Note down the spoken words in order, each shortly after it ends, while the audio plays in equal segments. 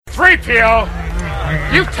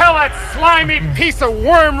C3PO, you tell that slimy piece of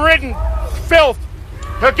worm-ridden filth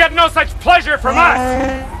he'll get no such pleasure from us,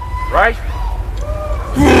 right?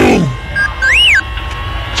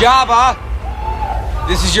 Jabba,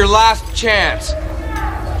 this is your last chance.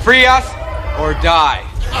 Free us or die.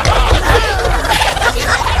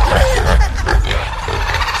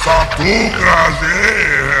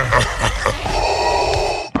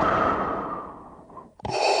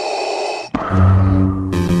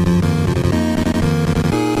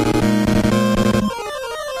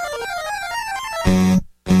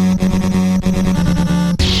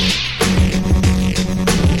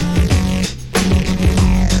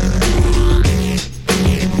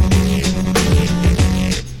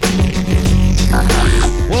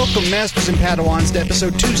 Welcome, Masters and Padawans, to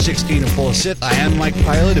episode 216 of Full of Sith. I am Mike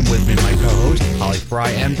Pilot, and with me my co-host, Holly Fry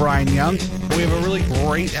and Bryan Young. We have a really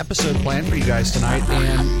great episode planned for you guys tonight,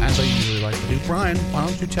 and as I usually like to do, Bryan, why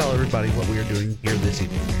don't you tell everybody what we are doing here this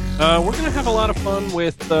evening? We're going to have a lot of fun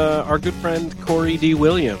with our good friend Corey Dee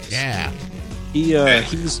Williams. Yeah.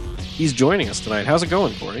 He's joining us tonight. How's it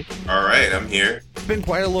going, Corey? All right, I'm here. It's been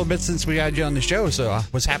quite a little bit since we had you on the show, so I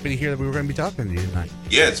was happy to hear that we were going to be talking to you tonight.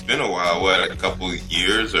 Yeah, it's been a while. What, a couple of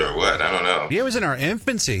years or what? I don't know. Yeah, it was in our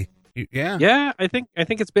infancy. Yeah. Yeah, I think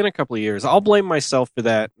it's been a couple of years. I'll blame myself for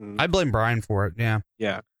that. I blame Bryan for it, yeah.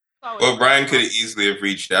 Yeah. Well, Bryan could have easily have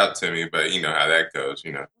reached out to me, but you know how that goes,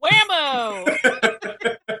 you know. Whammo!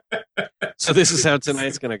 So this is how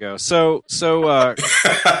tonight's going to go. So no,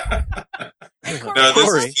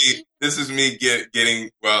 this is me getting.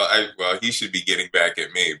 Well, he should be getting back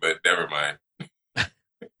at me, but never mind.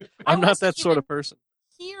 I'm not that sort of person.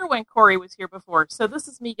 Here when Corey was here before, so this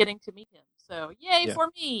is me getting to meet him. So yay for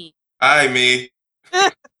me! Hi, me.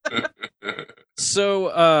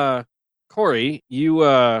 So, Corey,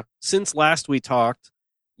 you since last we talked,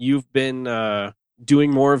 you've been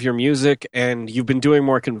doing more of your music, and you've been doing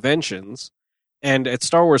more conventions. And at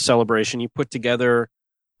Star Wars Celebration, you put together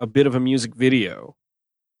a bit of a music video.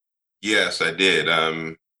 Yes, I did.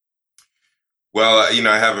 Well, you know,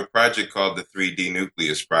 I have a project called the 3D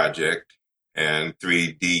Nucleus Project, and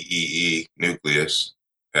 3DEE Nucleus,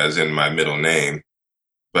 as in my middle name.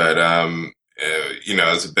 But, you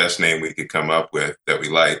know, it's the best name we could come up with that we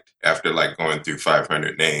liked after like going through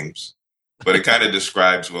 500 names. But it kind of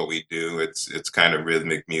describes what we do. It's kind of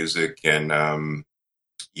rhythmic music, and,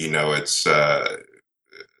 you know, it's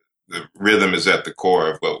the rhythm is at the core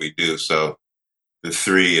of what we do. So the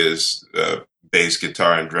 3 is bass,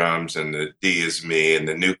 guitar, and drums, and the D is me, and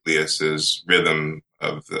the nucleus is rhythm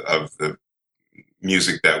of the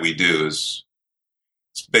music that we do. It's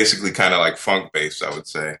basically kind of like funk based, I would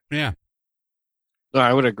say. Yeah. No,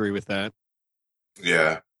 I would agree with that.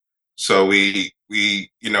 Yeah. So we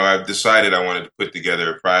you know, I've decided I wanted to put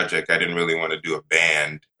together a project. I didn't really want to do a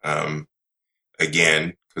band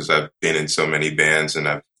again, because I've been in so many bands and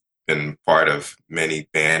I've been part of many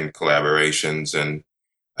band collaborations, and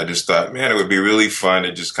I just thought, man, it would be really fun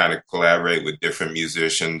to just kind of collaborate with different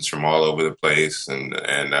musicians from all over the place, and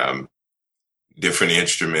different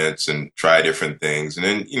instruments, and try different things. And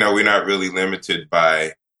then, you know, we're not really limited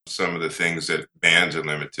by some of the things that bands are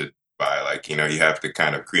limited by. Like, you know, you have to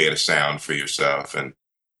kind of create a sound for yourself, and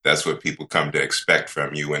that's what people come to expect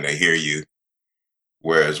from you when they hear you.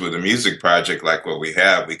 Whereas with a music project like what we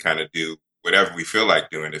have, we kind of do whatever we feel like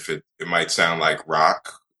doing. If it might sound like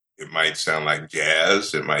rock, it might sound like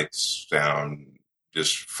jazz, it might sound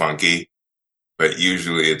just funky, but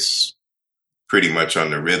usually it's pretty much on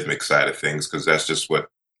the rhythmic side of things, because that's just what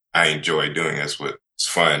I enjoy doing. That's what's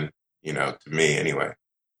fun, you know, to me anyway.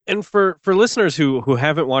 And for listeners who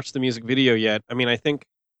haven't watched the music video yet, I mean, I think,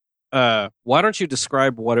 why don't you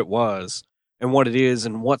describe what it was and what it is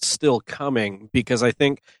and what's still coming? Because I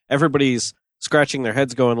think everybody's scratching their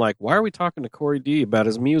heads going like, why are we talking to Corey Dee about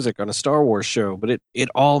his music on a Star Wars show? But it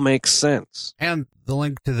all makes sense. And the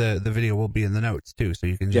link to the video will be in the notes, too, so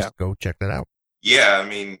you can just go check that out. Yeah, I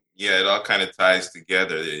mean, yeah, it all kind of ties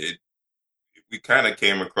together. We kind of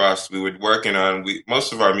came across, we were working on,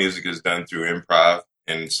 most of our music is done through improv,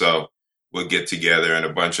 and so we'll get together and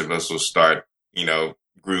a bunch of us will start, you know,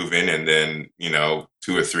 grooving, and then, you know,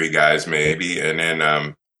 2 or 3 guys maybe, and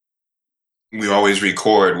then we always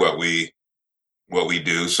record what we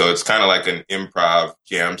do. So it's kind of like an improv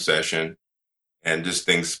jam session, and just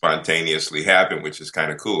things spontaneously happen, which is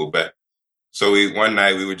kind of cool. But so one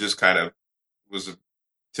night we were just kind of, it was a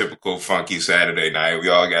typical funky Saturday night. We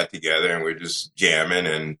all got together and we're just jamming.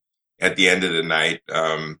 And at the end of the night,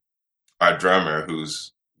 our drummer,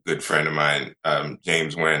 who's a good friend of mine,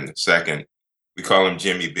 James Wen II, we call him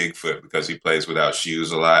Jimmy Bigfoot because he plays without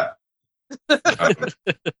shoes a lot.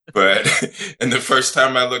 But and the first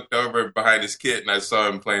time I looked over behind his kit and I saw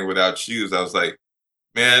him playing without shoes, I was like,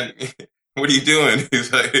 man, what are you doing?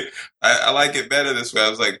 He's like, I like it better this way. I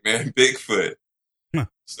was like, man, Bigfoot. Huh.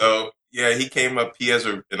 So yeah, he came up. He has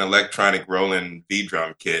an electronic Roland V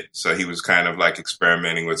drum kit, so he was kind of like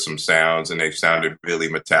experimenting with some sounds, and they sounded really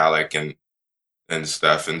metallic and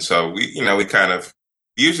stuff. And so we kind of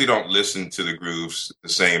usually don't listen to the grooves the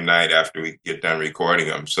same night after we get done recording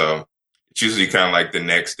them. So it's usually kind of like the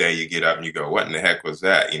next day you get up and you go, what in the heck was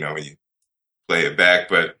that? When you play it back,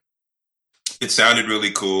 but it sounded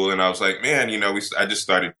really cool. And I was like, man, I just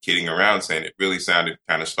started kidding around saying it really sounded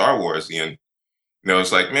kind of Star Warsy. And,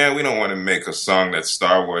 it's like, man, we don't want to make a song that's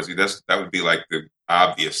Star Warsy. That would be like the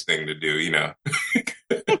obvious thing to do,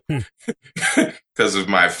 because of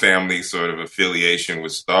my family sort of affiliation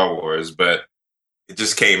with Star Wars. But it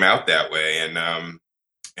just came out that way.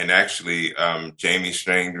 And actually, Jamie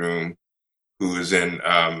Strangroom, who is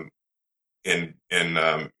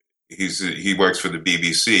he works for the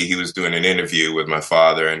BBC. He was doing an interview with my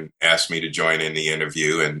father and asked me to join in the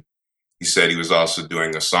interview. And he said he was also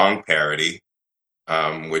doing a song parody,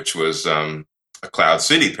 which was a Cloud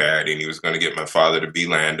City parody. And he was going to get my father to be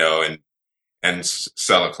Lando and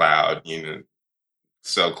sell a cloud,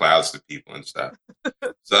 sell clouds to people and stuff.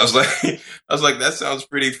 So I was like, that sounds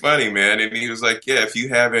pretty funny, man. And he was like, yeah, if you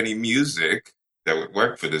have any music that would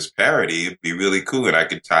work for this parody, it'd be really cool. And I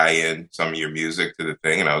could tie in some of your music to the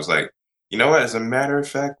thing. And I was like, you know what? As a matter of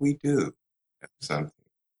fact, we do have something.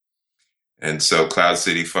 And so Cloud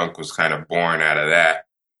City Funk was kind of born out of that.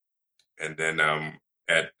 And then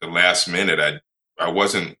at the last minute, I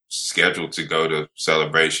wasn't scheduled to go to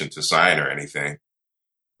Celebration to sign or anything.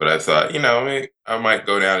 But I thought, I might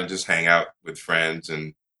go down and just hang out with friends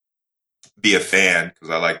and be a fan, because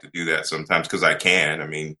I like to do that sometimes because I can. I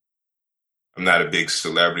mean, I'm not a big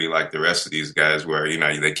celebrity like the rest of these guys where,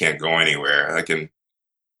 they can't go anywhere. I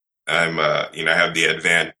have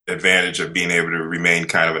the advantage of being able to remain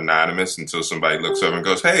kind of anonymous until somebody looks over and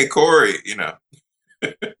goes, hey, Corey,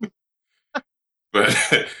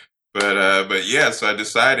 But yeah, so I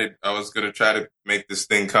decided I was going to try to make this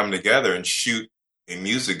thing come together and shoot a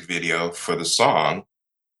music video for the song,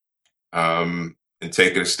 and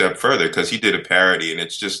take it a step further, because he did a parody and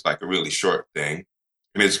it's just like a really short thing.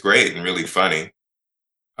 And it's great and really funny.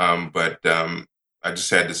 But I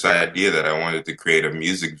just had this idea that I wanted to create a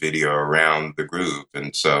music video around the groove.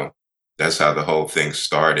 And so that's how the whole thing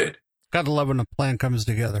started. Gotta love when a plan comes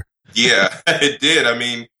together. Yeah, it did. I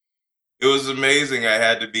mean, it was amazing. I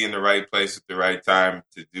had to be in the right place at the right time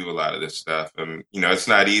to do a lot of this stuff. And, it's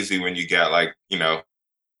not easy when you got like,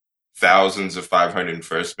 thousands of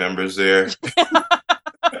 501st members there.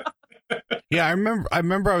 Yeah, I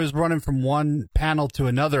remember I was running from one panel to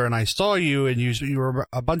another, and I saw you, and you were,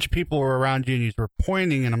 a bunch of people were around you, and you were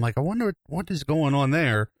pointing, and I'm like, I wonder what is going on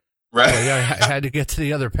there. Right. So, yeah, I had to get to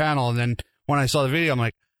the other panel, and then when I saw the video, I'm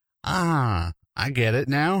like, I get it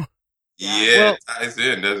now. Yeah, it ties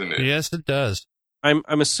in, doesn't it? Yes, it does. I'm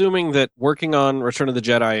assuming that working on Return of the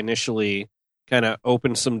Jedi initially kind of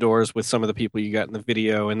opened some doors with some of the people you got in the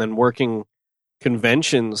video, and then working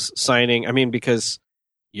conventions, signing. I mean, because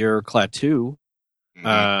you're Klaatu,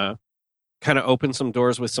 kind of opened some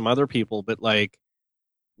doors with some other people. But like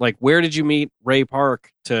where did you meet Ray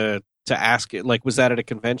Park to ask it? Like, was that at a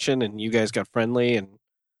convention and you guys got friendly and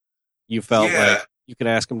you felt like you could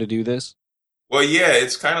ask him to do this? Well, yeah,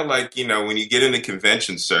 it's kind of like, when you get in the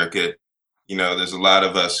convention circuit, there's a lot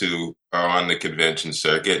of us who are on the convention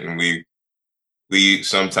circuit, and we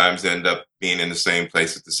sometimes end up being in the same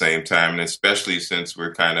place at the same time. And especially since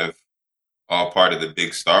we're kind of all part of the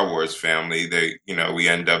big Star Wars family, we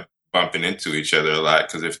end up bumping into each other a lot,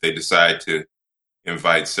 because if they decide to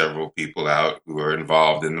invite several people out who are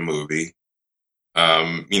involved in the movie,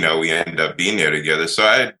 we end up being there together. So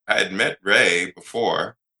I had met Ray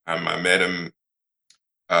before. I met him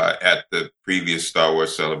at the previous Star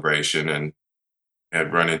Wars Celebration and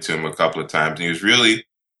had run into him a couple of times. And he's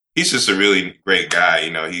just a really great guy.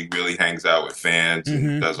 He really hangs out with fans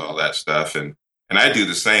and does all that stuff. And I do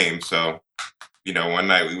the same. So, one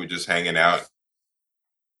night we were just hanging out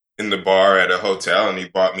in the bar at a hotel, and he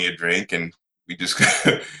bought me a drink, and we just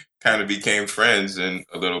kind of became friends in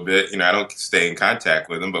a little bit. I don't stay in contact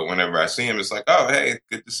with him, but whenever I see him, it's like, oh, hey,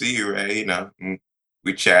 good to see you, Ray. And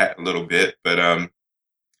we chat a little bit, but I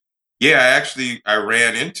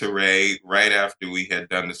ran into Ray right after we had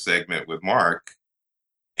done the segment with Mark,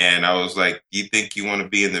 and I was like, "You think you want to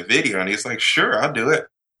be in the video?" And he's like, "Sure, I'll do it."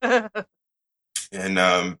 And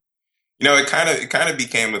it kind of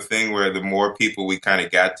became a thing where the more people we kind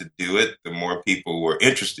of got to do it, the more people were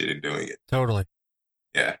interested in doing it. Totally.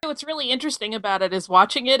 Yeah. What's really interesting about it is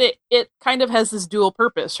watching it kind of has this dual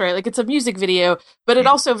purpose, right? Like, it's a music video, but it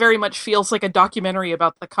also very much feels like a documentary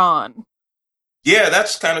about the con. Yeah,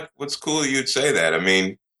 that's kind of what's cool you'd say that. I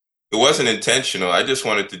mean, it wasn't intentional. I just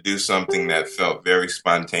wanted to do something that felt very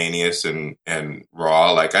spontaneous and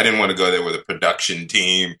raw. Like, I didn't want to go there with a production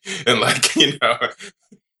team and, like,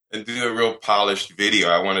 and do a real polished video.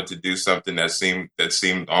 I wanted to do something that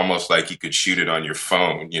seemed almost like you could shoot it on your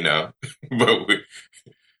phone,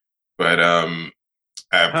 but I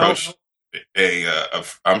approached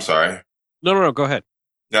I'm sorry. No, go ahead.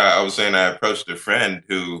 No, I was saying I approached a friend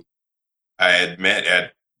who I had met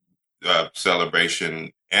at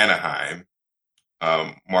Celebration Anaheim,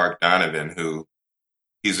 Mark Donovan, who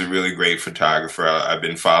he's a really great photographer. I've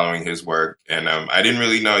been following his work, and I didn't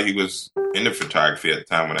really know he was into photography at the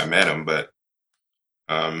time when I met him, but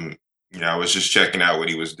I was just checking out what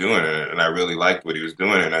he was doing, and I really liked what he was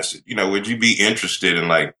doing. And I said, would you be interested in,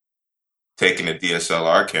 like, taking a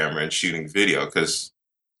DSLR camera and shooting video? Because,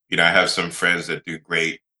 I have some friends that do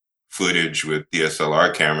great footage with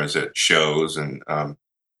DSLR cameras at shows, and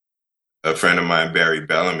a friend of mine, Barry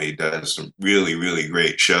Bellamy, does some really, really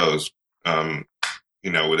great shows,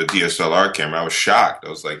 with a DSLR camera. I was shocked. I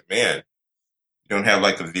was like, man, you don't have,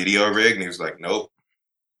 like, a video rig? And he was like, nope.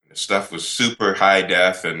 The stuff was super high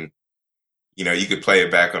def, and, you could play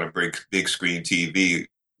it back on a big screen TV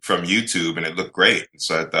from YouTube, and it looked great. And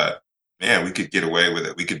so I thought, man, we could get away with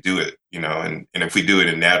it. We could do it, and if we do it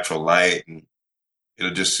in natural light, and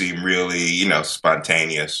it'll just seem really,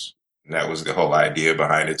 spontaneous. And that was the whole idea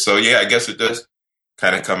behind it. So, yeah, I guess it does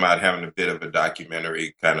kind of come out having a bit of a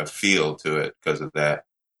documentary kind of feel to it because of that.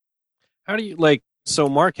 How do you, so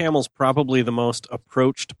Mark Hamill's probably the most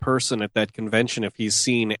approached person at that convention if he's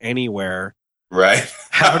seen anywhere. Right.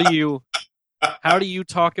 How do you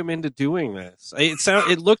talk him into doing this?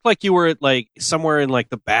 It looked like you were at, somewhere in,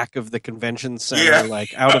 the back of the convention center,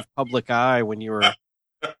 out of public eye when you were,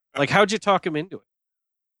 how'd you talk him into it?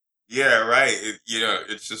 Yeah, right.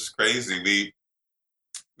 It's just crazy.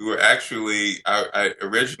 We were actually, I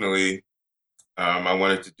originally, I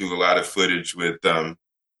wanted to do a lot of footage with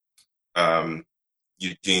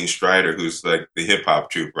Eugene Strider, who's like the hip hop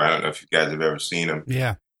trooper. I don't know if you guys have ever seen him.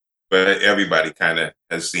 Yeah. But everybody kind of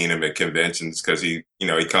has seen him at conventions because he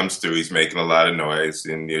comes through, he's making a lot of noise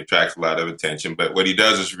and he attracts a lot of attention. But what he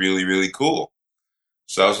does is really, really cool.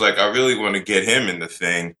 So I was like, I really want to get him in the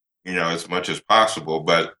thing, as much as possible.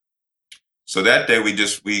 But so that day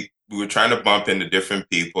we were trying to bump into different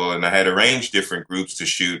people, and I had arranged different groups to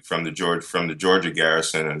shoot from the Georgia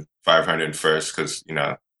Garrison and 501st because,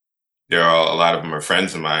 a lot of them are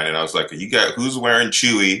friends of mine. And I was like, who's wearing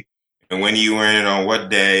Chewie? And when are you wearing it on what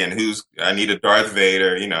day? And I need a Darth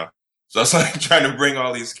Vader, So I was like trying to bring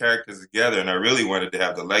all these characters together. And I really wanted to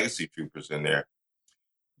have the Legacy Troopers in there.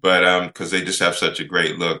 But, because they just have such a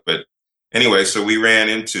great look. But anyway, so we ran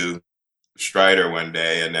into Strider one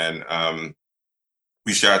day, and then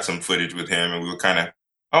we shot some footage with him, and we were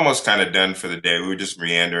almost done for the day. We were just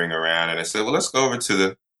meandering around, and I said, well, let's go over to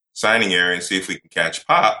the signing area and see if we can catch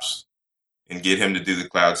Pops and get him to do the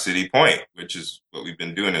Cloud City Point, which is what we've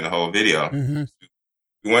been doing in the whole video. Mm-hmm.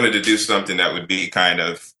 We wanted to do something that would be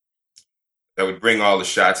that would bring all the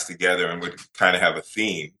shots together and would kind of have a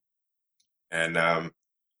theme. And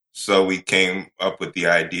so we came up with the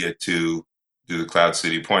idea to do the Cloud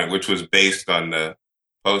City Point, which was based on the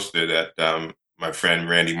poster that my friend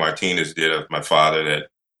Randy Martinez did of my father that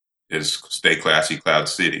is Stay Classy Cloud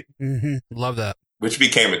City. Mm-hmm. Love that. Which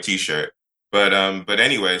became a t-shirt. But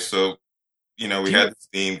anyway, so, we had this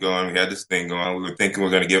theme going, we had this thing going. We were thinking we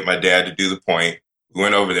were going to get my dad to do the point. We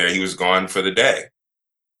went over there. He was gone for the day.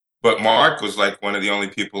 But Mark was one of the only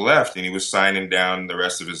people left, and he was signing down the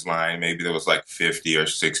rest of his line. Maybe there was 50 or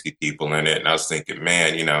 60 people in it. And I was thinking,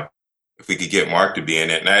 man, if we could get Mark to be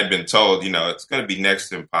in it. And I had been told, it's going to be next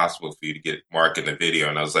to impossible for you to get Mark in the video.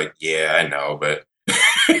 And I was like, yeah, I know, but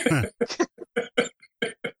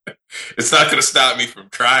it's not going to stop me from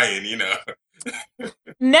trying,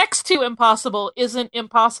 Next to impossible isn't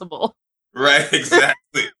impossible. Right,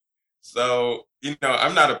 exactly. So,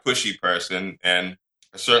 I'm not a pushy person, and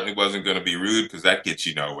I certainly wasn't going to be rude because that gets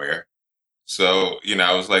you nowhere. So,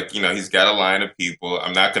 I was like, he's got a line of people.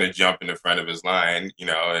 I'm not going to jump in the front of his line,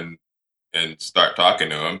 and start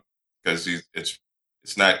talking to him because it's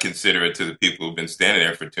not considerate to the people who've been standing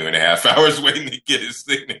there for 2.5 hours waiting to get his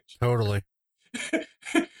signature. Totally.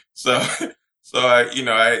 So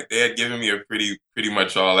they had given me a pretty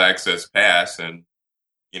much all access pass, and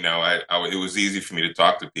it was easy for me to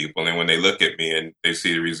talk to people. And when they look at me and they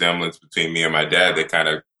see the resemblance between me and my dad, they kind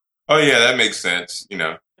of, oh yeah, that makes sense,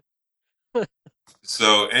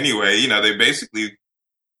 So anyway, they basically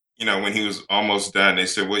when he was almost done, they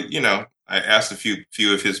said, well, I asked a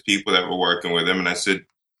few of his people that were working with him, and I said,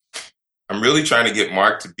 I'm really trying to get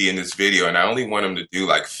Mark to be in this video, and I only want him to do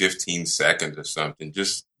like 15 seconds or something.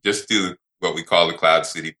 Just do what we call the Cloud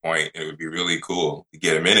City point, and it would be really cool to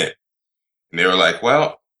get him in it. And they were like,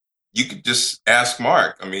 well, you could just ask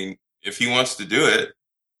Mark. I mean, if he wants to do it,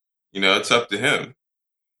 it's up to him. And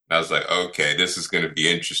I was like, okay, this is going to be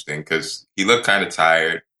interesting, because he looked kind of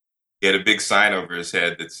tired. He had a big sign over his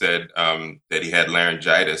head that said that he had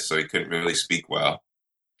laryngitis, so he couldn't really speak well.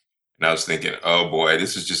 And I was thinking, oh boy,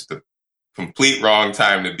 this is just the complete wrong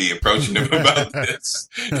time to be approaching him about this.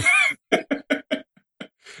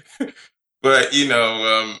 But seeing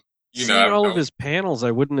all of his panels, I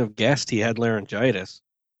wouldn't have guessed he had laryngitis.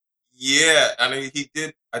 Yeah, I mean, he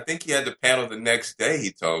did. I think he had the panel the next day,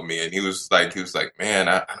 he told me, and he was like, man,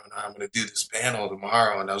 I don't know, I'm going to do this panel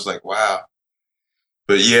tomorrow. And I was like, wow.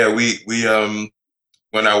 But yeah, we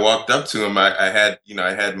when I walked up to him, I had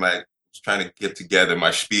was trying to get together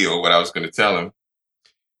my spiel, what I was going to tell him.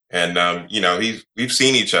 And, we've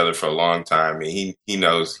seen each other for a long time. I mean, he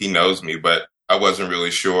knows me, but I wasn't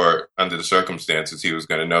really sure under the circumstances he was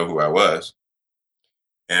going to know who I was.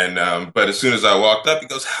 And, but as soon as I walked up, he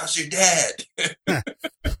goes, how's your dad?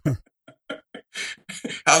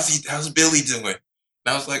 How's Billy doing? And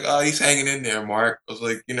I was like, oh, he's hanging in there, Mark. I was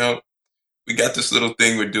like, we got this little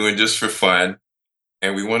thing we're doing just for fun,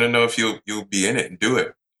 and we want to know if you'll be in it and do it.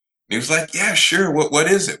 And he was like, yeah, sure. What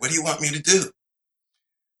is it? What do you want me to do?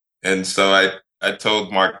 And so I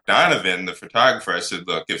told Mark Donovan, the photographer, I said,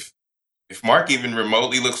 look, if Mark even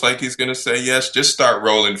remotely looks like he's going to say yes, just start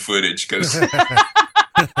rolling footage, because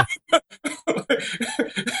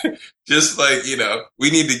just like,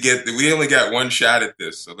 we only got one shot at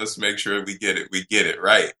this, so let's make sure we get it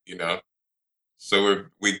right, So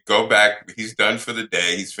we go back, he's done for the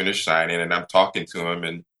day, he's finished signing, and I'm talking to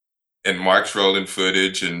him, and Mark's rolling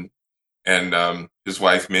footage, and his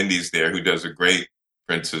wife Mindy's there, who does a great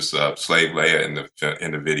Princess Slave Leia in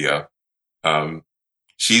the video.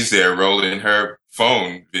 She's there rolling her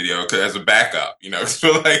phone video as a backup,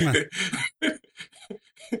 so like,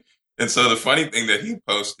 and so the funny thing that he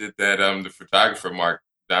posted that the photographer Mark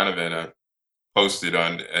Donovan posted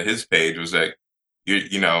on his page was that we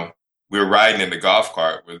were riding in the golf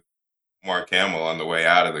cart with Mark Hamill on the way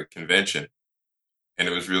out of the convention, and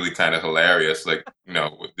it was really kind of hilarious. Like,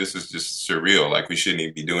 this is just surreal. Like, we shouldn't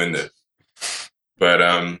even be doing this. But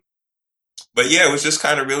yeah, it was just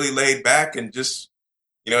kind of really laid back, and just,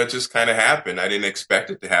 it just kind of happened. I didn't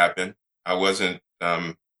expect it to happen. I wasn't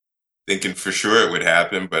thinking for sure it would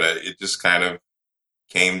happen, but it just kind of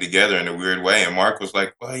came together in a weird way. And Mark was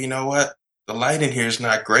like, well, you know what? The light in here is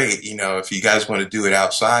not great. If you guys want to do it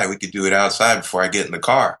outside, we could do it outside before I get in the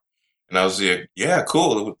car. And I was like, yeah,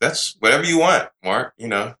 cool. That's whatever you want, Mark,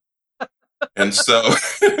 And so,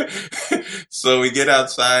 so we get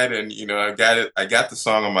outside, and, I got the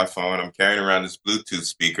song on my phone. I'm carrying around this Bluetooth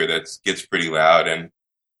speaker that gets pretty loud. And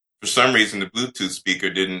for some reason, the Bluetooth speaker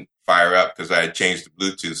didn't fire up, because I had changed the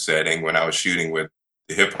Bluetooth setting when I was shooting with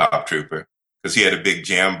the hip hop trooper, because he had a big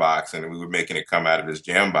jam box, and we were making it come out of his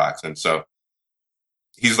jam box. And so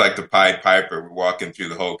he's like the Pied Piper. We're walking through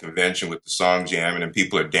the whole convention with the song jamming, and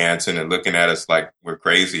people are dancing and looking at us like we're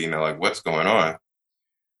crazy, like, what's going on?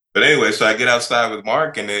 But anyway, so I get outside with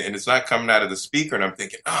Mark, and it's not coming out of the speaker, and I'm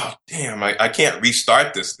thinking, oh, damn, I can't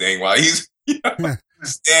restart this thing while he's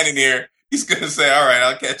standing here. He's going to say, all right,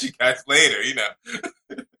 I'll catch you guys later,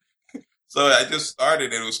 So I just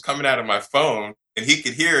started, and it was coming out of my phone, and he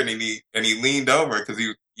could hear it, and he leaned over, because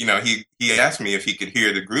he asked me if he could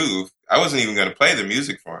hear the groove. I wasn't even going to play the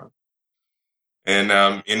music for him.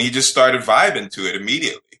 And he just started vibing to it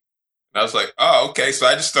immediately. And I was like, oh, okay. So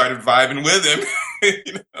I just started vibing with him,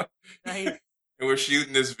 Right. And we're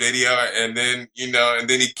shooting this video, and then, and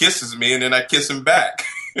then he kisses me, and then I kiss him back.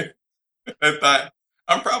 I thought,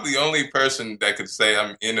 I'm probably the only person that could say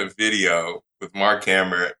I'm in a video with Mark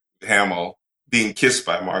Hamill being kissed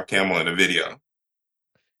by Mark Hamill in a video.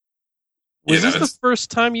 Was this the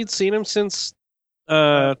first time you'd seen him since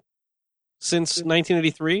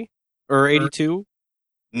 1983 or 82?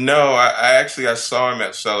 No, I saw him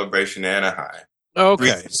at Celebration Anaheim. Oh,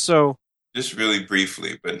 okay, briefly. So just really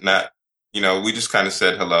briefly, but not. We just kind of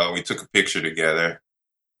said hello. We took a picture together,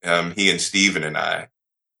 he and Steven and I,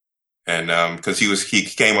 and because he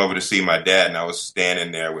came over to see my dad, and I was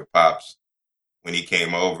standing there with Pops when he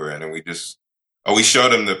came over, and then we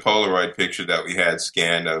showed him the Polaroid picture that we had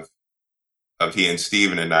scanned of he and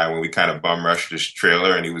Steven and I when we kind of bum rushed his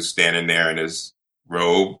trailer, and he was standing there in his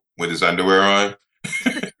robe with his underwear on.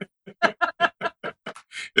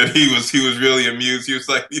 And he was really amused. He was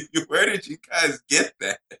like, "Where did you guys get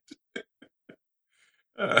that?"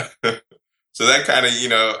 So that kind of,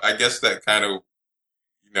 I guess that kind of,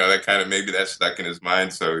 maybe that stuck in his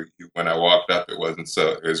mind. So when I walked up, it wasn't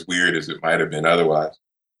so as weird as it might have been otherwise.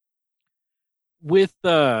 With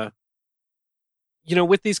with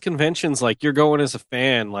these conventions, like you're going as a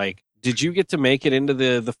fan, like did you get to make it into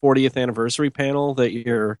the 40th anniversary panel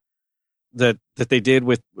that they did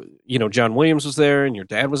with John Williams was there and your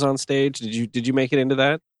dad was on stage? Did you make it into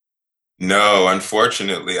that? No,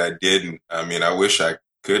 unfortunately I didn't. I mean, I wish I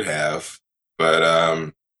could have, but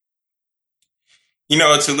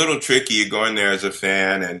it's a little tricky. You go in there as a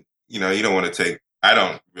fan and you don't want to I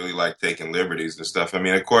don't really like taking liberties and stuff. I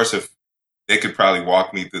mean, of course, if they could probably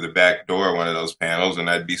walk me through the back door of one of those panels and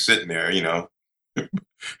I'd be sitting there,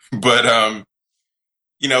 But,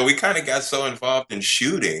 we kind of got so involved in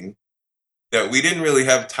shooting that we didn't really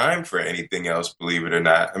have time for anything else, believe it or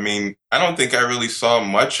not. I mean, I don't think I really saw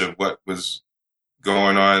much of what was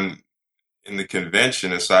going on in the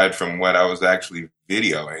convention aside from what I was actually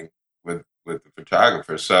videoing with the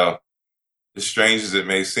photographer. So as strange as it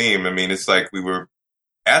may seem, I mean, it's like we were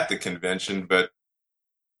at the convention, but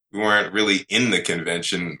we weren't really in the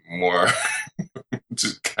convention more,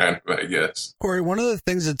 just kind of, I guess. Corey, one of the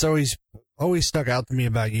things that's always stuck out to me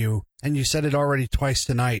about you, and you said it already twice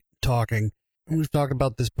tonight talking, and we've talked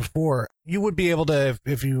about this before, you would be able to,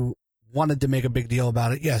 if you wanted to make a big deal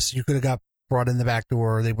about it, yes, you could have got brought in the back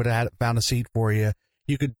door, or they would have found a seat for you.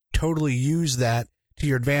 You could totally use that to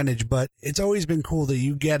your advantage, but it's always been cool that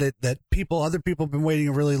you get it, that other people have been waiting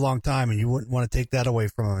a really long time, and you wouldn't want to take that away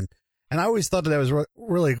from them. And I always thought that was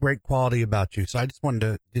really a great quality about you. So I just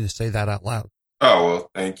wanted to say that out loud. Oh,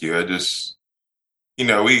 well, thank you. I just,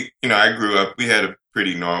 I grew up, we had a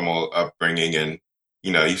pretty normal upbringing and,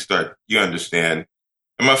 you understand.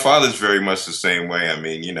 And my father's very much the same way. I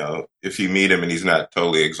mean, if you meet him and he's not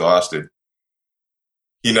totally exhausted,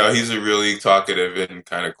 he's a really talkative and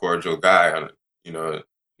kind of cordial guy, in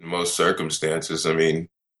most circumstances. I mean,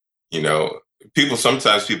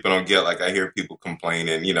 sometimes people don't get, like I hear people complain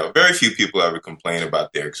and, very few people ever complain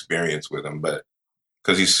about their experience with him, but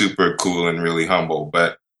because he's super cool and really humble.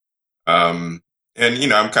 But, and,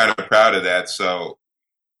 I'm kind of proud of that. So,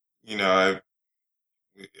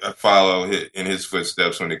 I follow in his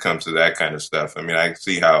footsteps when it comes to that kind of stuff. I mean, I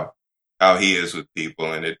see how he is with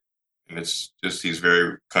people and it's just, he's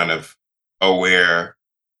very kind of aware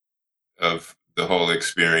of the whole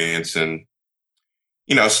experience and,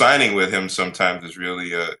 signing with him sometimes is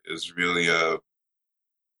really a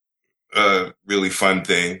really fun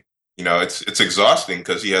thing. It's exhausting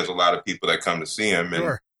because he has a lot of people that come to see him. And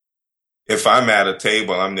sure. If I'm at a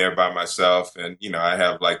table, I'm there by myself and, I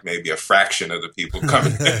have like maybe a fraction of the people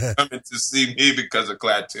coming to see me because of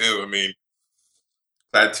Klaatu. I mean,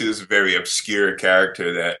 Klaatu is a very obscure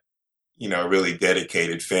character that, really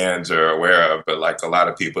dedicated fans are aware of, but like a lot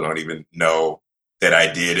of people don't even know that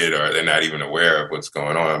I did it, or they're not even aware of what's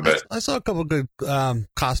going on. But I saw a couple of good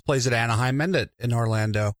cosplays at Anaheim and in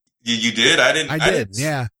Orlando. You did? I did.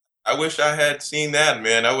 Yeah. I wish I had seen that,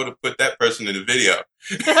 man. I would have put that person in the video.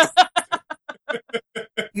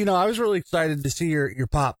 I was really excited to see your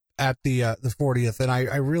pop at the 40th, and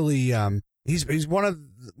I really he's one of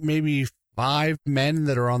maybe 5 men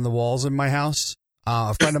that are on the walls in my house.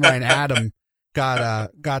 A friend of mine, Adam,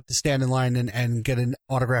 got to stand in line and get an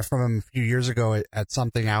autograph from him a few years ago at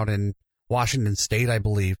something out in Washington State, I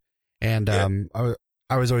believe. And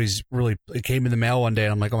I was always really, it came in the mail one day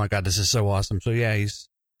and I'm like, oh my God, this is so awesome. So yeah, he's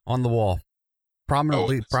on the wall,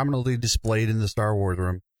 prominently displayed in the Star Wars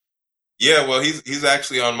room. Yeah, well, he's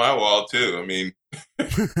actually on my wall too. I mean,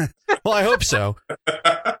 well, I hope so.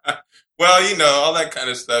 Well, all that kind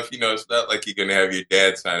of stuff. It's not like you're gonna have your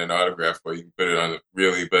dad sign an autograph or you can put it on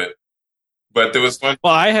really, but there was one.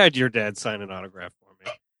 Well, I had your dad sign an autograph for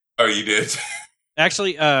me. Oh, you did?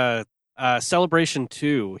 Actually, Celebration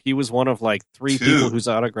 2. He was one of like 3 people whose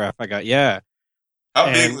autograph I got. Yeah.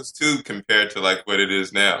 How big was 2 compared to like what it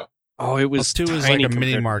is now? Oh, it was 2 was like a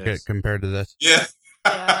mini market compared to this. Yeah.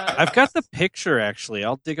 I've got the picture, actually.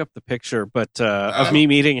 I'll dig up the picture, but of me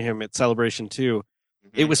meeting him at Celebration 2.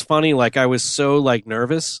 Mm-hmm. It was funny. Like, I was so like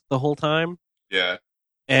nervous the whole time. Yeah.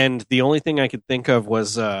 And the only thing I could think of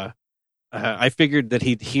was I figured that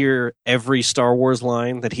he'd hear every Star Wars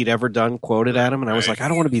line that he'd ever done quoted at him, and I was like, I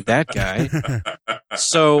don't want to be that guy.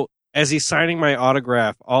 So as he's signing my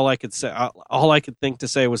autograph, all I could think to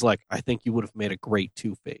say was like, I think you would have made a great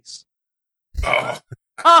Two-Face. Oh.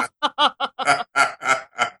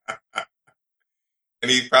 And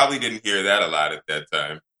he probably didn't hear that a lot at that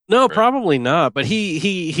time. No, probably not. But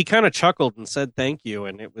he kind of chuckled and said thank you,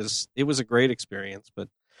 and it was a great experience. But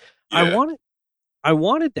Yeah. I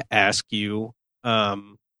wanted to ask you,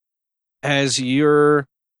 as you're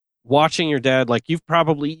watching your dad, like you've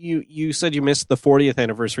probably you said you missed the 40th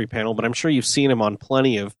anniversary panel, but I'm sure you've seen him on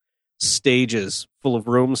plenty of stages full of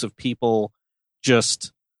rooms of people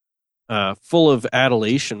just full of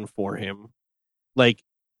adulation for him. Like,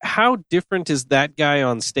 how different is that guy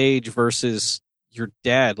on stage versus your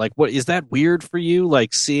dad? Like, what is that weird for you?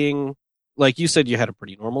 Like seeing, like you said, you had a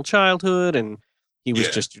pretty normal childhood and he was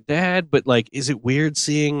just your dad, but like, is it weird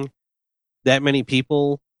seeing that many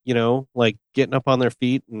people, like getting up on their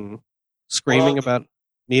feet and screaming about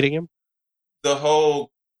meeting him? The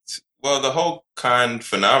whole con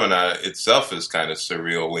phenomena itself is kind of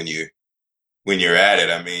surreal when you're at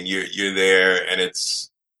it. I mean, you're there and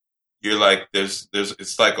you're like,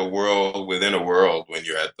 it's like a world within a world when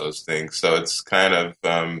you're at those things. So it's kind of,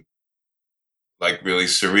 like really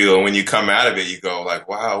surreal. And when you come out of it, you go like,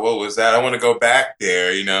 wow, what was that? I want to go back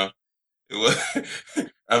there, It was,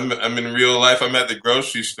 I'm in real life. I'm at the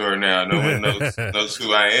grocery store now. No one knows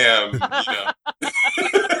who I am,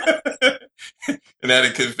 And at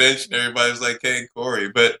a convention, everybody's like, hey, Corey.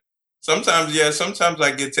 But sometimes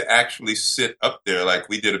I get to actually sit up there. Like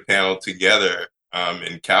we did a panel together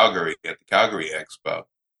in Calgary at the Calgary Expo.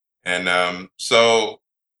 And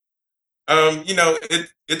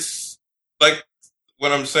it's like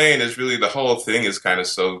what I'm saying is really the whole thing is kind of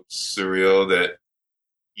so surreal that,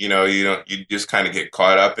 you just kind of get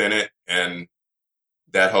caught up in it and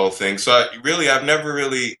that whole thing. So I've never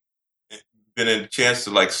really been in a chance to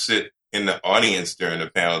like sit in the audience during the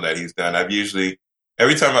panel that he's done.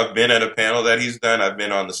 Every time I've been at a panel that he's done, I've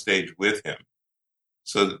been on the stage with him.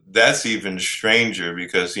 So that's even stranger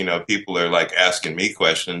because, people are like asking me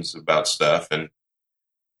questions about stuff and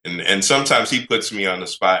sometimes he puts me on the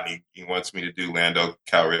spot and he wants me to do Lando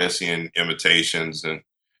Calrissian imitations and,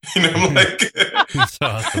 like,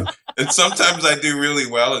 Awesome. And sometimes I do really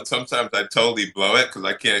well and sometimes I totally blow it because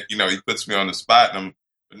I can't, he puts me on the spot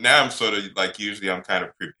but now I'm sort of like, usually I'm kind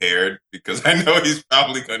of prepared because I know he's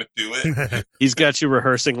probably going to do it. He's got you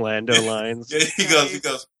rehearsing Lando lines. Yeah, he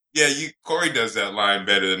goes, yeah, Corey does that line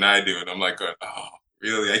better than I do. And I'm like, oh,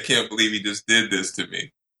 really? I can't believe he just did this to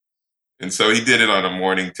me. And so he did it on a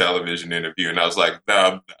morning television interview. And I was like,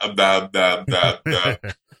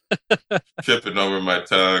 tripping over my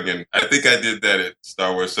tongue. And I think I did that at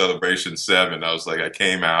Star Wars Celebration 7. I was like, I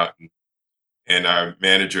came out and our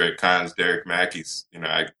manager at Cons, Derek Mackey's,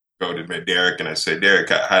 I go to Derek and I say, Derek,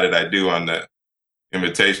 how did I do on the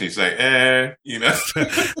invitation? He's like,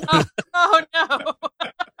 Oh no.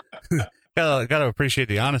 Gotta appreciate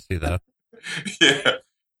the honesty, though. Yeah,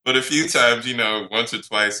 but a few times, once or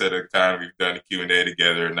twice at a time, we've done a Q&A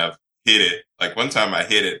together, and I've hit it. Like one time, I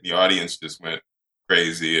hit it, the audience just went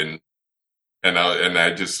crazy, and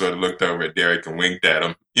I just sort of looked over at Derek and winked at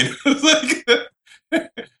him. Like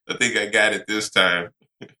I think I got it this time.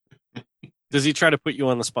 Does he try to put you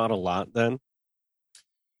on the spot a lot then?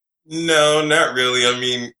 No, not really. I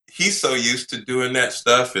mean, he's so used to doing that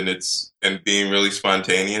stuff and being really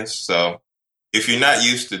spontaneous. So if you're not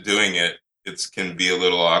used to doing it, it can be a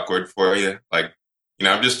little awkward for you. Like,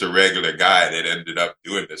 I'm just a regular guy that ended up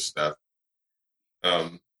doing this stuff.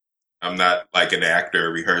 I'm not like an actor,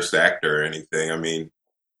 a rehearsed actor or anything. I mean,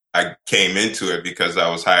 I came into it because I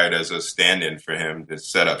was hired as a stand-in for him to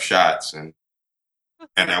set up shots and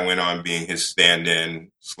I went on being his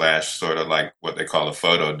stand-in / sort of like what they call a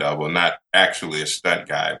photo double, not actually a stunt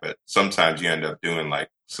guy, but sometimes you end up doing like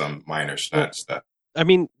some minor stunt stuff. I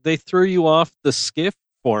mean, they threw you off the skiff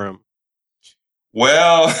for him.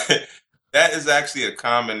 Well, that is actually a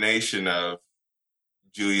combination of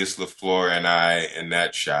Julius LaFleur and I in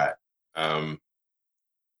that shot.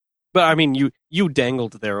 But I mean, you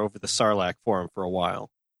dangled there over the Sarlacc for him for a while.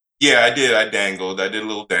 Yeah, I did. I dangled. I did a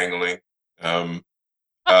little dangling.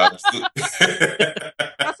 That's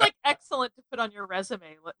like excellent to put on your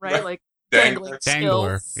resume, right? Like dangling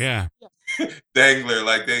Dangler. skills. Yeah. Dangler.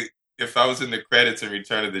 Like if I was in the credits in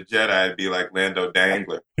Return of the Jedi, I'd be like Lando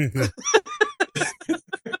Dangler.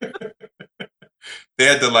 They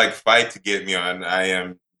had to like fight to get me on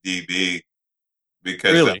IMDb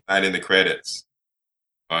because I'm not in the credits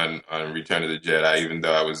on Return of the Jedi, even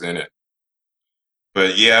though I was in it.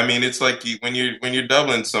 But yeah, I mean, it's like when you're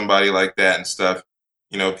doubling somebody like that and stuff,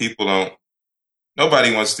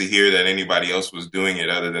 nobody wants to hear that anybody else was doing it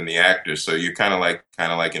other than the actor. So you're kind of like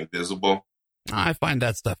invisible. I find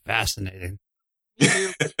that stuff fascinating.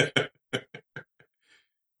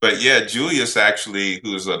 But yeah, Julius actually,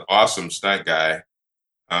 who's an awesome stunt guy,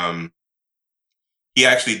 he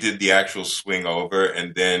actually did the actual swing over.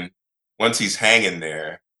 And then once he's hanging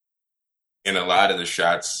there in a lot of the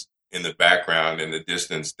shots, in the background in the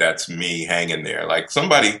distance, that's me hanging there. Like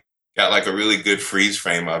somebody got like a really good freeze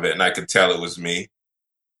frame of it, and I could tell it was me.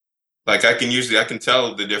 Like I can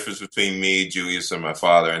tell the difference between me, Julius, and my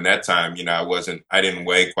father. And that time, I didn't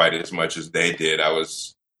weigh quite as much as they did. I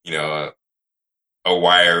was, a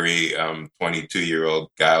wiry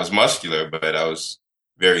 22-year-old guy. I was muscular, but I was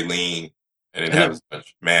very lean and didn't have as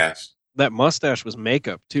much mass. That mustache was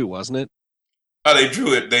makeup too, wasn't it? Oh, they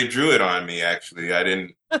drew it on me, actually. I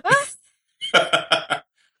didn't. I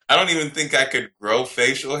don't even think I could grow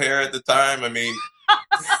facial hair at the time. I mean,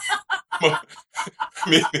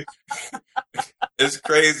 as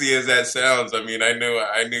crazy as that sounds, I mean, I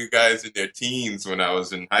knew guys in their teens when I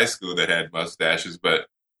was in high school that had mustaches, but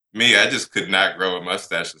me, I just could not grow a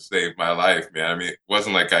mustache to save my life, man. I mean, it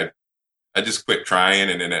wasn't like I just quit trying,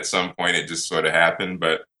 and then at some point it just sort of happened.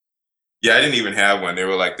 But yeah, I didn't even have one. They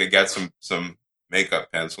were like, they got some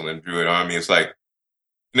makeup pencil and drew it on me. It's like,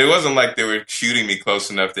 and it wasn't like they were shooting me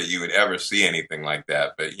close enough that you would ever see anything like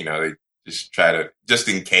that. But they just try to, just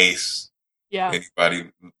in case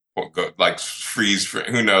anybody go like freeze for,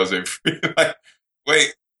 who knows, like,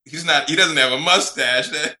 wait, he doesn't have a mustache,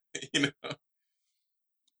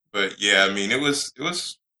 But yeah, I mean, it was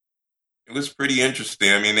pretty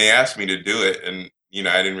interesting. I mean, they asked me to do it, and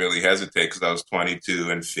I didn't really hesitate because I was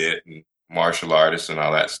 22 and fit and martial artist and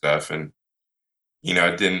all that stuff, and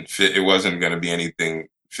it didn't fit. It wasn't going to be anything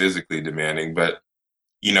physically demanding, but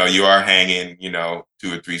you are hanging 2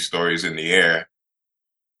 or 3 stories in the air,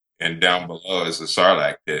 and down below is the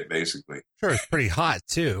Sarlacc pit, basically. Sure, it's pretty hot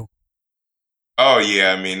too. Oh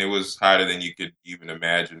yeah, I mean, it was hotter than you could even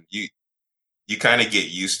imagine. You kind of get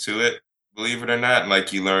used to it, believe it or not.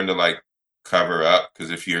 Like you learn to like cover up, because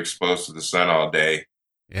if you're exposed to the sun all day,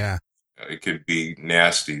 it could be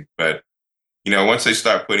nasty. But once they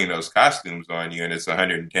start putting those costumes on you and it's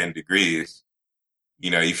 110 degrees,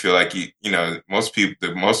 you feel like most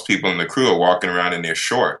people in the crew are walking around in their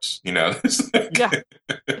shorts, with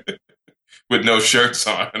no shirts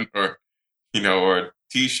on or a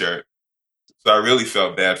t-shirt. So I really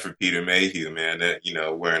felt bad for Peter Mayhew, man, that,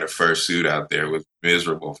 wearing a fursuit out there was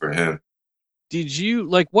miserable for him. Did you,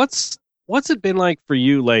 like, what's it been like for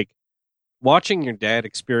you? Like, watching your dad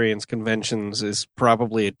experience conventions is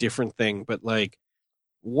probably a different thing, but, like,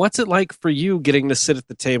 what's it like for you getting to sit at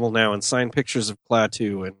the table now and sign pictures of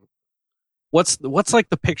Klaatu? And what's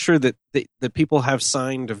like the picture that people have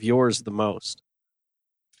signed of yours the most?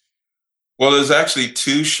 Well, there's actually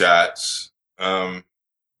 2 shots,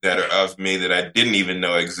 that are of me that I didn't even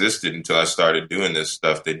know existed until I started doing this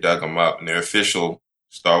stuff. They dug them up, and they're official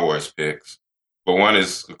Star Wars pics. But one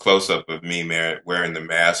is a close-up of me wearing the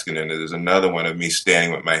mask, and then there's another one of me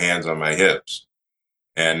standing with my hands on my hips.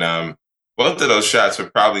 And both of those shots are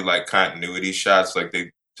probably like continuity shots. Like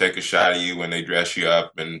they take a shot of you when they dress you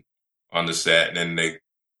up and on the set, and then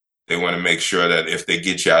they want to make sure that if they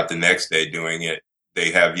get you out the next day doing it, they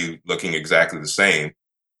have you looking exactly the same.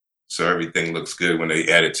 So everything looks good when they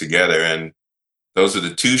edit together. And those are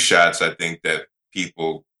the 2 shots I think that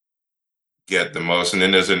people get the most. And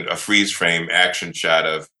then there's a freeze frame action shot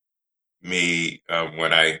of me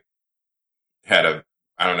when I had I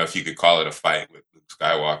don't know if you could call it a fight with Luke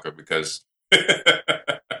Skywalker, because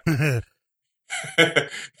it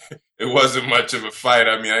wasn't much of a fight.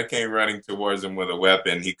 I mean, I came running towards him with a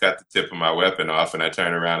weapon. He cut the tip of my weapon off, and I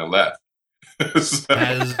turned around and left. So,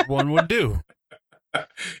 as one would do.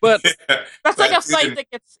 But that's like a fight that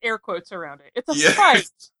gets air quotes around it. It's a fight.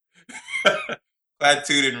 Klaatu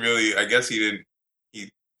didn't really, I guess he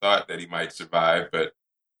thought that he might survive, but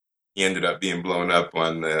he ended up being blown up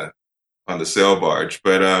on the sail barge.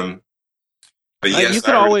 But yes,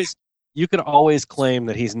 you could always claim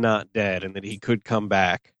that he's not dead and that he could come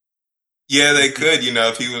back. Yeah, they could,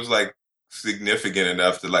 if he was like significant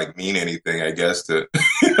enough to like mean anything, I guess, to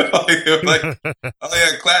like, oh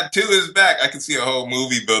yeah, Klaatu is back. I can see a whole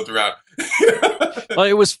movie built around. Well,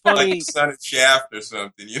 it was funny, like Son of Shaft or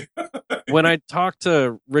something. When I talked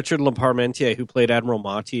to Richard Leparmentier, who played Admiral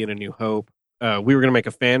Motti in A New Hope, we were going to make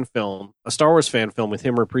a Star Wars fan film with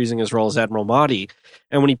him reprising his role as Admiral Motti.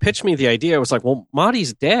 And when he pitched me the idea, I was like, well,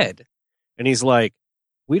 Motti's dead. And he's like,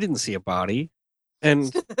 we didn't see a body.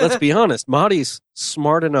 And let's be honest, Motti's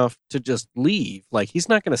smart enough to just leave. Like, he's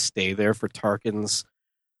not going to stay there for Tarkin's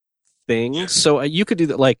thing. So you could do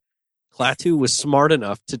that. Like, Klaatu was smart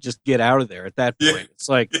enough to just get out of there at that point. It's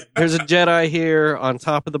like, there's a Jedi here on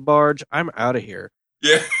top of the barge. I'm out of here.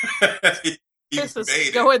 Yeah. This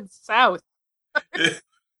is going south.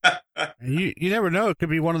 You never know. It could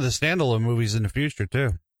be one of the standalone movies in the future,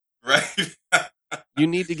 too. Right. You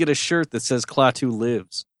need to get a shirt that says Klaatu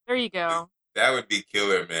lives. There you go. That would be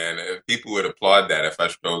killer, man. People would applaud that if I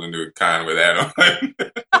strolled into a con with that on.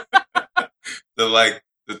 The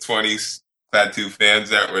 20 Klaatu fans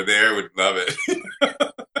that were there would love it.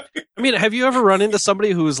 I mean, have you ever run into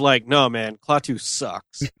somebody who's like, "No, man, Klaatu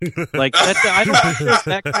sucks"? Like that. I don't think there's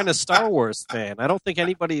that kind of Star Wars fan. I don't think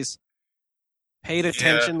anybody's paid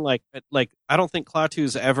attention. Like I don't think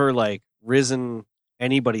Klaatu's ever like risen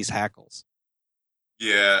anybody's hackles.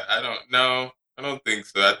 Yeah, I don't know. I don't think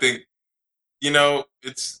so. I think,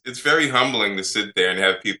 it's very humbling to sit there and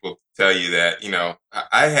have people tell you that,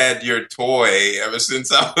 I had your toy ever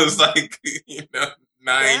since I was like, 9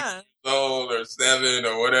 years old or 7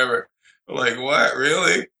 or whatever. I'm like, what,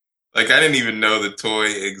 really? Like, I didn't even know the toy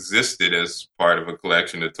existed as part of a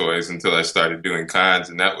collection of toys until I started doing cons,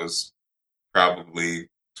 and that was probably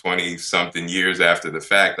 20-something years after the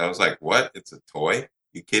fact. I was like, what? It's a toy?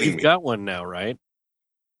 You kidding me? You've got one now, right?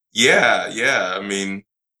 Yeah. I mean,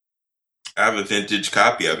 I have a vintage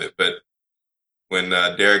copy of it, but when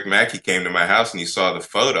Derek Mackey came to my house and he saw the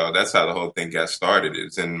photo, that's how the whole thing got started. It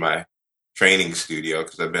was in my training studio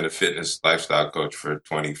because I've been a fitness lifestyle coach for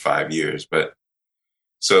 25 years. But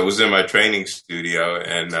so it was in my training studio,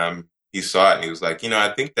 and he saw it and he was like,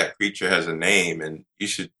 I think that creature has a name and you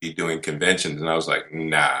should be doing conventions. And I was like,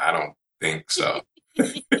 nah, I don't think so.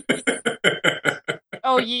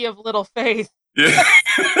 Oh, ye of little faith. Yeah.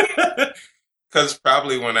 Because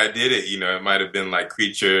probably when I did it, it might have been like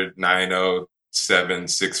Creature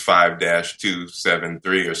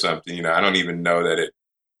 90765-273 or something. I don't even know that it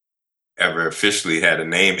ever officially had a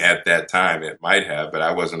name at that time. It might have, but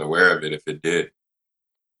I wasn't aware of it if it did.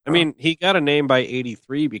 I mean, he got a name by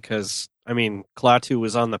 83 because, Klaatu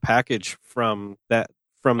was on the package from the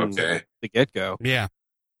get-go. Yeah.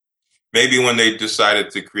 Maybe when they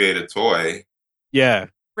decided to create a toy. Yeah.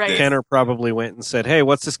 Right. Kenner probably went and said, "Hey,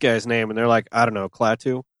 what's this guy's name?" And they're like, "I don't know,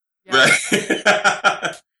 Klaatu." Yeah.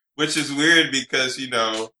 Right. Which is weird because,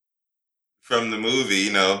 from the movie,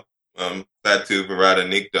 Klaatu Barada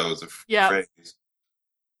Nikto is a phrase.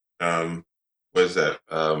 What is that?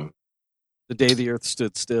 The day the Earth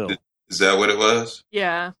stood still. Is that what it was?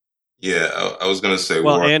 Yeah. Yeah, I was going to say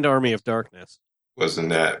and Army of Darkness. Wasn't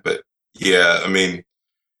that? But yeah,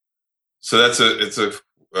 so it's a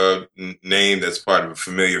name that's part of a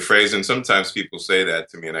familiar phrase, and sometimes people say that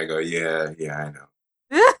to me, and I go, yeah, I know.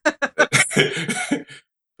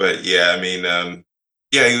 But yeah, he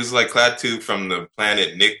was like Klaatu from the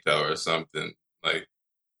planet Nikto or something. Like,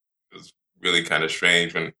 it was really kind of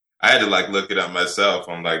strange when I had to like look it up myself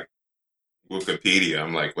on like Wikipedia.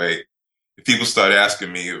 I'm like, wait, if people start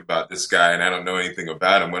asking me about this guy and I don't know anything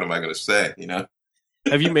about him, what am I going to say?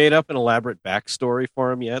 Have you made up an elaborate backstory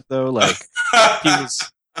for him yet, though? Like,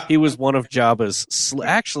 he was one of Jabba's.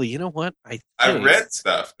 Actually, you know what? I read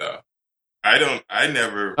stuff though. I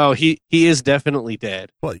never. Oh, he is definitely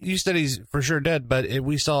dead. Well, you said he's for sure dead, but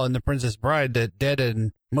we saw in The Princess Bride that dead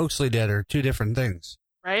and mostly dead are two different things.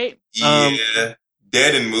 Right? Yeah.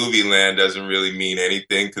 Dead in movie land doesn't really mean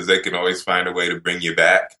anything because they can always find a way to bring you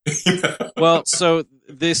back. Well, so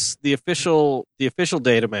the official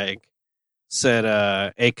datamag said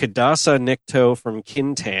a Kadasa Nikto from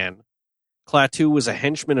Kintan. Klaatu was a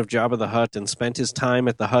henchman of Jabba the Hutt and spent his time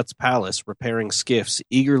at the Hutt's palace repairing skiffs,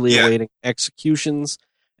 eagerly awaiting executions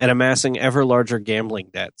and amassing ever larger gambling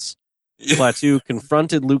debts. Klaatu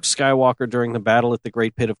confronted Luke Skywalker during the battle at the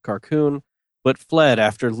Great Pit of Carkoon, but fled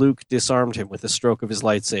after Luke disarmed him with a stroke of his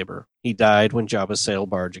lightsaber. He died when Jabba's sail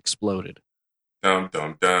barge exploded. Dum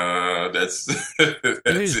dum dum. That's he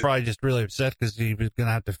was probably just really upset because he was going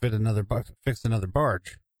to have to fix another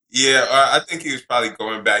barge. Yeah, I think he was probably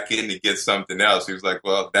going back in to get something else. He was like,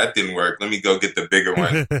 "Well, that didn't work. Let me go get the bigger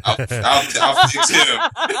one. I'll fix him."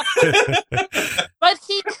 But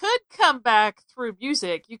he could come back through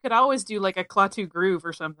music. You could always do like a Klaatu groove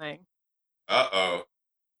or something. Uh-oh.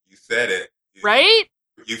 You said it. Right?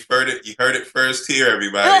 You've heard it. You heard it first here,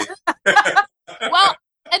 everybody. Well,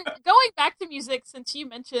 and going back to music, since you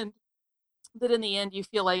mentioned that in the end you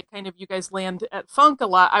feel like kind of you guys land at funk a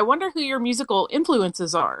lot, I wonder who your musical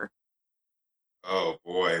influences are. Oh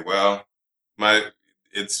boy. Well,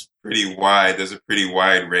 it's pretty wide. There's a pretty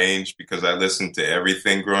wide range because I listened to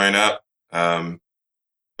everything growing up.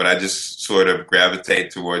 But I just sort of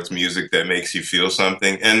gravitate towards music that makes you feel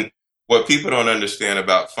something. And what people don't understand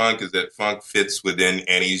about funk is that funk fits within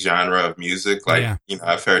any genre of music. Like,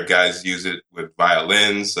 I've heard guys use it with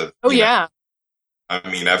violins. Yeah.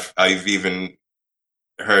 I've even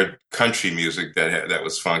heard country music that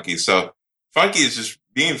was funky. So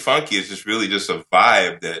being funky is just really just a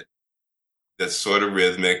vibe that's sort of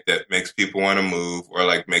rhythmic, that makes people want to move or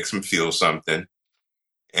like makes them feel something.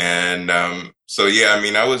 And so, yeah, I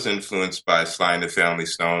mean, I was influenced by Sly and the Family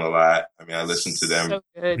Stone a lot. I mean, I listened to them So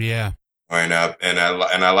good. Yeah. growing up, and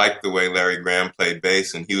I liked the way Larry Graham played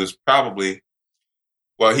bass, and he was probably,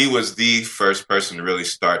 well, he was the first person to really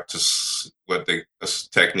start to a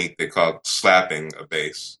technique they called slapping a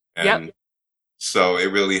bass. And Yep. so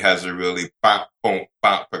it really has a really pop, pop,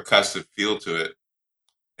 pop percussive feel to it.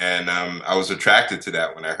 And I was attracted to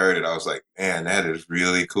that when I heard it. I was like, man, that is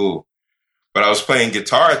really cool. But I was playing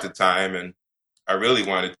guitar at the time, and I really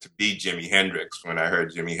wanted to be Jimi Hendrix. When I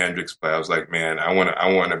heard Jimi Hendrix play, I was like, man, I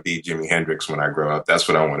want to be Jimi Hendrix when I grow up. That's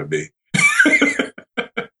what I want to be.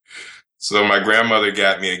 So my grandmother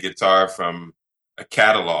got me a guitar from a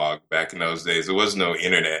catalog back in those days. There was no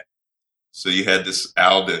internet. So you had this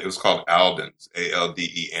Alden. It was called Aldens,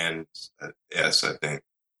 Aldens, I think.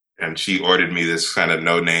 And she ordered me this kind of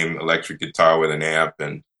no-name electric guitar with an amp.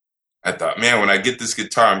 And I thought, man, when I get this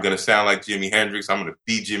guitar, I'm going to sound like Jimi Hendrix. I'm going to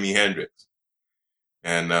be Jimi Hendrix.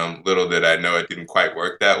 And little did I know it didn't quite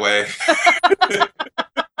work that way.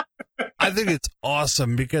 I think it's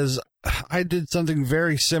awesome because I did something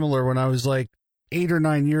very similar when I was like 8 or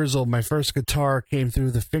 9 years old. My first guitar came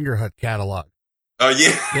through the Fingerhut catalog. Oh,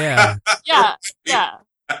 yeah. Yeah. Yeah.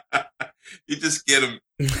 You just get them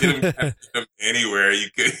anywhere you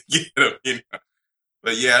could get them, you know.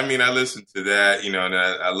 But yeah, I mean, I listened to that, you know, and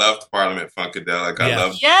I loved Parliament Funkadelic. I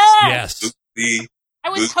loved Yes. Yes. Bootsy.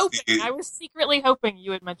 I was secretly hoping you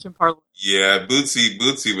would mention Parliament. Yeah,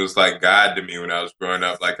 Bootsy was like God to me when I was growing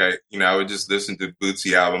up. Like I would just listen to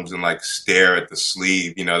Bootsy albums and like stare at the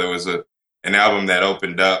sleeve. You know, there was an album that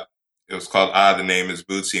opened up. It was called The Name is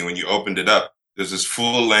Bootsy. And when you opened it up, there's this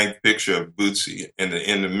full length picture of Bootsy in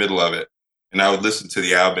the middle of it. And I would listen to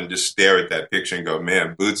the album and just stare at that picture and go,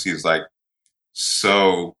 man, Bootsy is like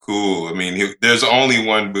so cool. I mean, there's only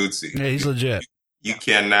one Bootsy. Yeah, he's legit. You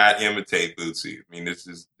cannot imitate Bootsy. I mean,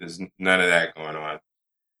 there's none of that going on.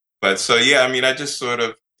 But so, yeah, I mean, I just sort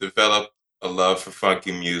of developed a love for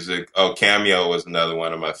funky music. Oh, Cameo was another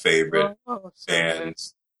one of my favorite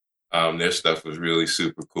bands. Their stuff was really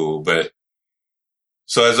super cool. But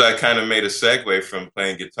so as I kind of made a segue from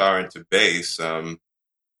playing guitar into bass,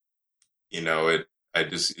 you know,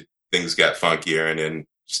 things got funkier. And then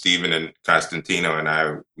Steven and Constantino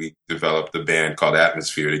and we developed a band called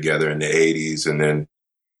Atmosphere together in the 80s. And then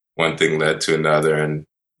one thing led to another and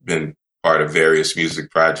been part of various music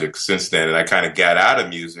projects since then. And I kind of got out of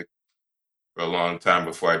music for a long time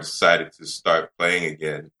before I decided to start playing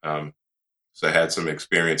again. So I had some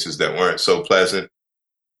experiences that weren't so pleasant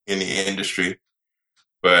in the industry.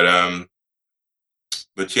 But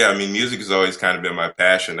yeah, I mean, music has always kind of been my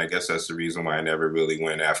passion. I guess that's the reason why I never really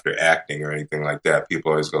went after acting or anything like that.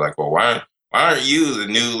 People always go like, well, why aren't you the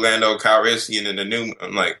new Lando Calrissian and the new,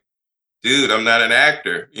 I'm like, dude, I'm not an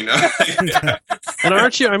actor, you know? And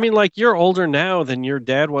aren't you, I mean, like, you're older now than your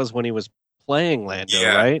dad was when he was playing Lando,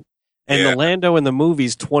 right? And the Lando in the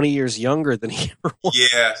movie's 20 years younger than he ever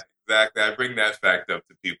was. Yeah, exactly. I bring that fact up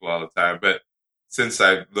to people all the time. But since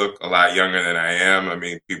I look a lot younger than I am, I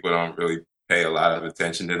mean, people don't really pay a lot of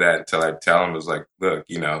attention to that until I tell them, it's like, look,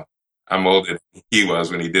 you know, I'm older than he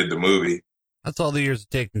was when he did the movie. That's all the years of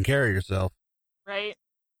taking care of yourself. Right.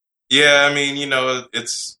 Yeah, I mean, you know,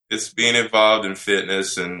 it's being involved in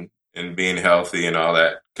fitness and being healthy and all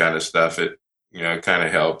that kind of stuff. It, you know, it kind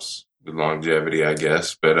of helps with longevity, I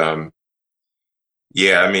guess. But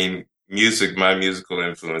yeah, I mean, my musical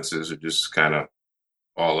influences are just kind of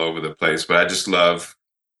all over the place. But I just love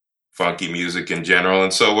funky music in general.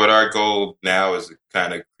 And so what our goal now is to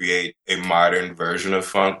kind of create a modern version of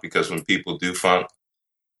funk, because when people do funk,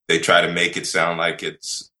 they try to make it sound like it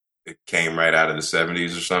came right out of the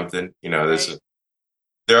 70s or something. You know,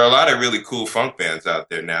 there are a lot of really cool funk bands out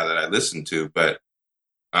there now that I listen to, but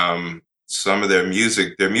some of their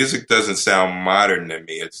music doesn't sound modern to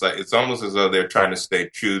me. It's like, it's almost as though they're trying to stay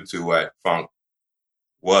true to what funk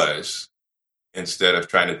was instead of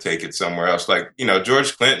trying to take it somewhere else. Like, you know,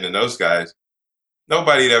 George Clinton and those guys,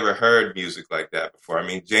 nobody had ever heard music like that before. I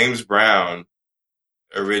mean, James Brown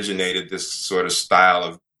originated this sort of style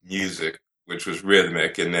of music, which was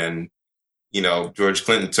rhythmic. And then, you know, George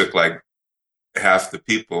Clinton took like half the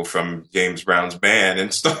people from James Brown's band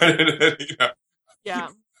and started, you know. Yeah.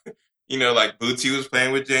 You know, like Bootsy was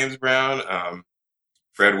playing with James Brown,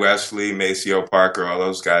 Fred Wesley, Maceo Parker, all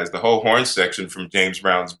those guys. The whole horn section from James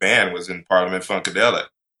Brown's band was in Parliament Funkadelic.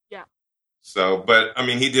 Yeah. So, but I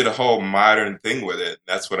mean, he did a whole modern thing with it.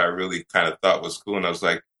 That's what I really kind of thought was cool. And I was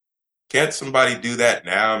like, can't somebody do that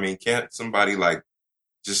now? I mean, can't somebody like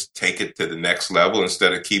just take it to the next level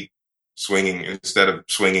instead of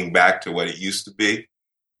swinging back to what it used to be?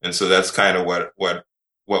 And so that's kind of what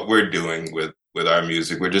we're doing with with our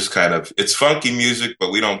music. We're just kind of, it's funky music,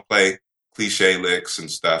 but we don't play cliche licks and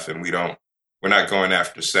stuff. And we're not going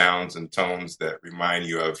after sounds and tones that remind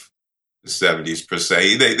you of the 70s per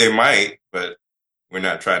se. They might, but we're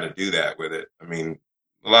not trying to do that with it. I mean,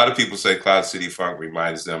 a lot of people say Cloud City Funk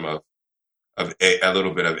reminds them of a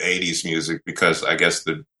little bit of 80s music because I guess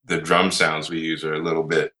the drum sounds we use are a little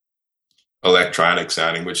bit electronic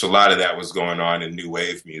sounding, which a lot of that was going on in new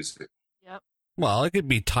wave music. Yep. Well, it could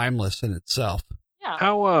be timeless in itself. Yeah.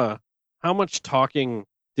 How much talking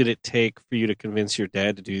did it take for you to convince your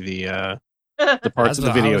dad to do the parts of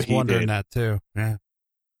the video I was he wondering did? that too. Yeah.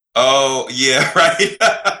 Oh, yeah, right.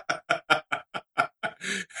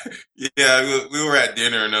 Yeah, we were at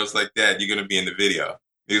dinner and I was like, Dad, you're going to be in the video.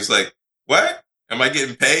 He was like, what? Am I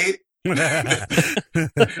getting paid? And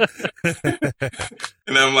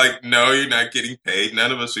I'm like, no, you're not getting paid.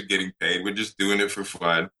 None of us are getting paid. We're just doing it for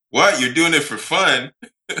fun. What? You're doing it for fun?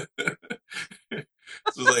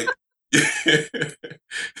 So like,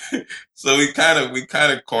 so we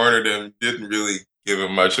kind of cornered him. Didn't really give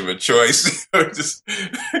him much of a choice.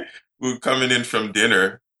 We were coming in from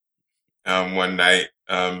dinner one night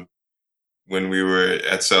when we were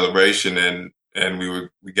at Celebration, and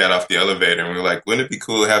we got off the elevator, and we were like, wouldn't it be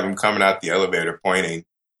cool to have him coming out the elevator pointing?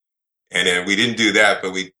 And then we didn't do that,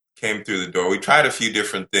 but we came through the door. We tried a few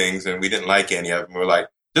different things, and we didn't like any of them. We're like,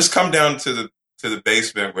 just come down to the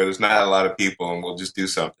basement where there's not a lot of people, and we'll just do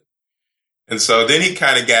something. And so then he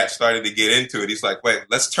kind of started to get into it. He's like, wait,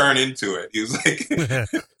 let's turn into it. He was like,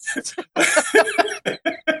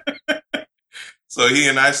 so he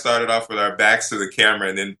and I started off with our backs to the camera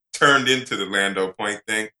and then turned into the Lando Point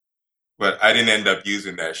thing. But I didn't end up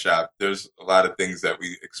using that shot. There's a lot of things that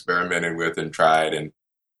we experimented with and tried. And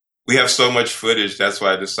we have so much footage. That's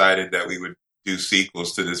why I decided that we would do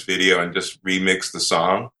sequels to this video and just remix the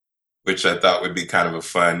song, which I thought would be kind of a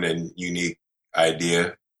fun and unique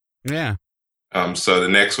idea. Yeah. So the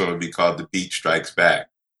next one would be called The Beat Strikes Back.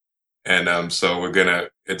 And so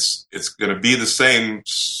it's gonna be the same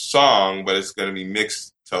song, but it's gonna be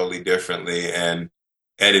mixed totally differently and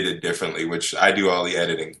edited differently, which I do all the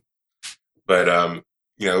editing. But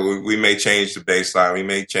we may change the bass line, we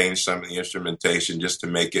may change some of the instrumentation just to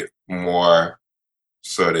make it more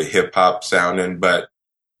sort of hip hop sounding. But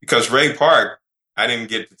because Ray Park, I didn't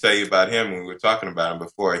get to tell you about him when we were talking about him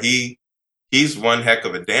before. He's one heck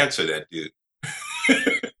of a dancer, that dude.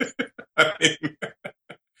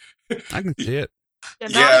 I can see it.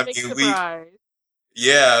 Yeah, surprise.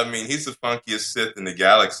 I mean, he's the funkiest Sith in the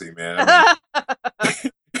galaxy, man. I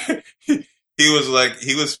mean,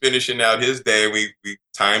 he was finishing out his day. We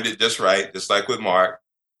timed it just right, just like with Mark.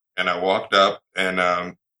 And I walked up and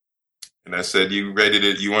I said, you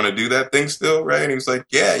want to do that thing still, Ray? And he was like,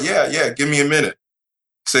 yeah. Give me a minute.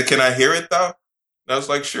 I said, can I hear it though? And I was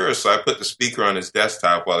like, sure. So I put the speaker on his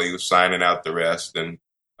desktop while he was signing out the rest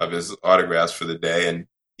of his autographs for the day. And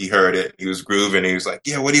he heard it. He was grooving. He was like,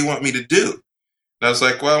 yeah, what do you want me to do? And I was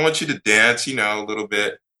like, well, I want you to dance, a little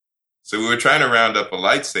bit. So we were trying to round up a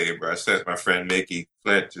lightsaber. I sent my friend Mickey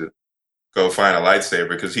Flint to go find a lightsaber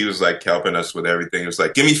because he was like helping us with everything. He was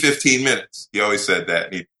like, give me 15 minutes. He always said that.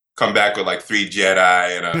 And he'd come back with like 3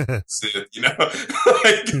 Jedi and a Sith,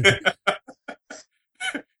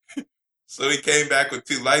 So he came back with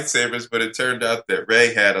 2 lightsabers, but it turned out that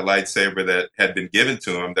Ray had a lightsaber that had been given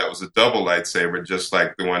to him that was a double lightsaber, just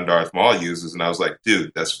like the one Darth Maul uses. And I was like,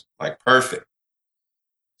 dude, that's like perfect.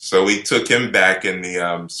 So we took him back in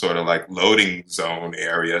the sort of like loading zone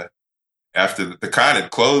area after the con had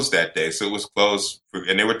closed that day. So it was closed,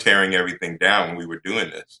 and they were tearing everything down when we were doing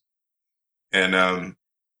this. And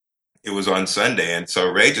it was on Sunday. And so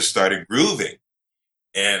Ray just started grooving.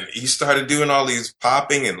 And he started doing all these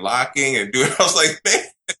popping and locking and doing, I was like,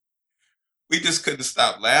 man, we just couldn't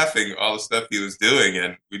stop laughing, all the stuff he was doing.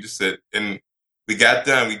 And we just said, and we got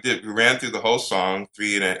done. We ran through the whole song,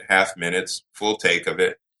 3.5 minutes, full take of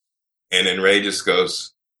it. And then Ray just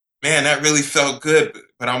goes, man, that really felt good,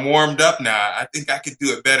 but I'm warmed up now. I think I could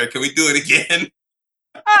do it better. Can we do it again?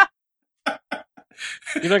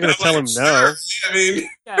 You're not going to tell him no. I mean,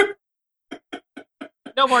 yeah.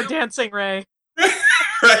 No more dancing, Ray.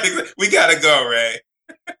 Right, we gotta go, Ray.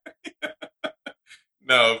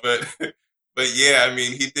 No, but yeah, I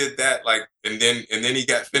mean, he did that, like, and then he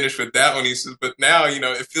got finished with that one. He says, but now,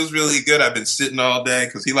 it feels really good. I've been sitting all day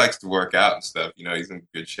because he likes to work out and stuff. He's in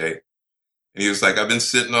good shape. And he was like, I've been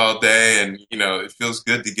sitting all day, and it feels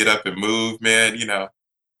good to get up and move, man.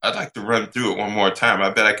 I'd like to run through it one more time.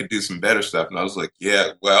 I bet I could do some better stuff. And I was like,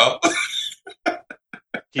 yeah, well,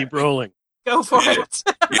 keep rolling. Go for it.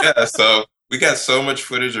 Yeah, so we got so much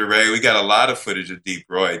footage of Ray. We got a lot of footage of Deep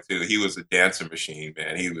Roy too. He was a dancing machine,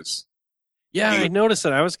 man. Yeah, I noticed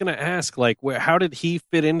that. I was going to ask, like, how did he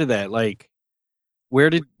fit into that? Like, where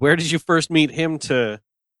did you first meet him to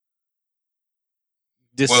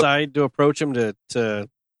decide to approach him to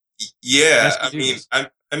Yeah, I mean, I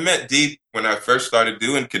met Dee when I first started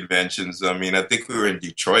doing conventions. I mean, I think we were in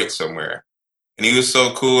Detroit somewhere. And he was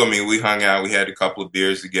so cool. I mean, we hung out, we had a couple of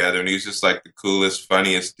beers together, and he was just like the coolest,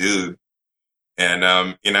 funniest dude. And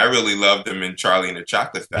I really loved him in Charlie and the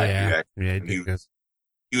Chocolate Factory. Yeah,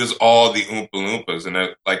 he was all the Oompa Loompas,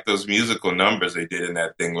 and like those musical numbers they did in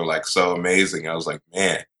that thing were like so amazing. I was like,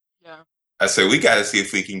 man. Yeah. I said, we got to see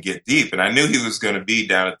if we can get deep. And I knew he was going to be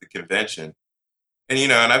down at the convention. And,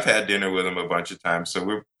 and I've had dinner with him a bunch of times, so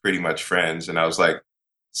we're pretty much friends. And I was like,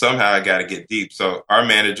 somehow I got to get deep. So our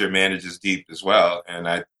manager manages Deep as well. And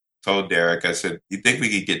I told Derek, I said, you think we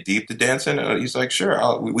could get Deep to dance in? And he's like,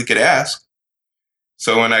 sure, we could ask.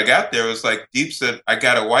 So when I got there, it was like Deep said, I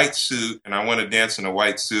got a white suit and I want to dance in a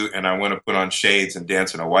white suit and I want to put on shades and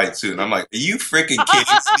dance in a white suit. And I'm like, are you freaking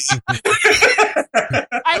kidding me?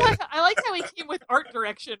 I like how he came with art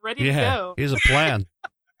direction ready to go. Here's a plan.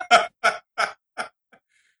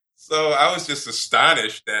 So I was just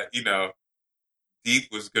astonished that,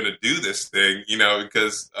 Deep was going to do this thing,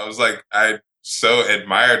 because I was like, I so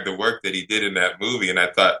admired the work that he did in that movie. And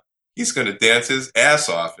I thought, he's going to dance his ass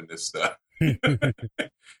off in this stuff.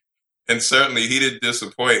 And certainly he didn't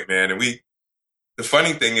disappoint, man. And the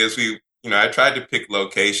funny thing is I tried to pick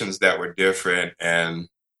locations that were different. And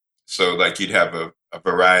so like you'd have a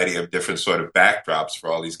variety of different sort of backdrops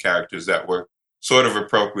for all these characters that were sort of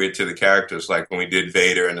appropriate to the characters. Like when we did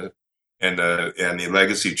Vader and the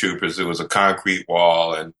Legacy Troopers, it was a concrete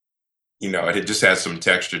wall and, it just had some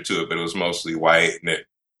texture to it, but it was mostly white and it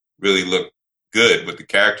really looked good with the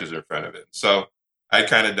characters in front of it. So I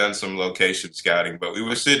kind of done some location scouting, but we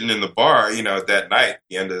were sitting in the bar, that night,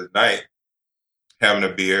 the end of the night, having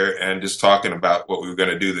a beer and just talking about what we were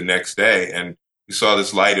going to do the next day. And we saw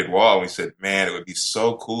this lighted wall and we said, man, it would be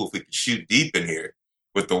so cool if we could shoot Deep in here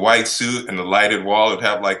with the white suit and the lighted wall. It would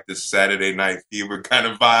have like this Saturday Night Fever kind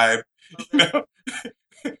of vibe.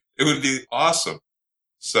 It would be awesome.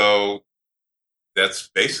 So that's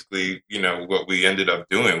basically, what we ended up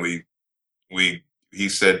doing. He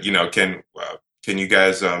said, can you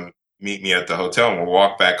guys meet me at the hotel and we'll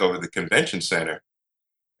walk back over the convention center?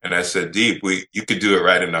 And I said, Deep, you could do it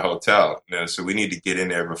right in the hotel. So we need to get in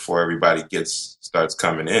there before everybody starts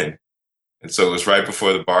coming in. And so it was right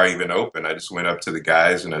before the bar even opened. I just went up to the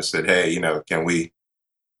guys and I said, hey, can we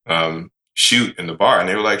shoot in the bar? And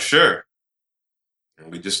they were like, sure.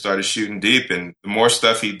 And we just started shooting Deep. And the more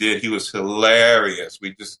stuff he did, he was hilarious.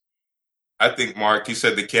 I think Mark, he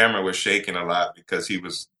said the camera was shaking a lot because he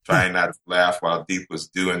was trying not to laugh while Deep was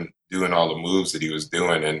doing all the moves that he was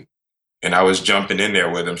doing. And I was jumping in there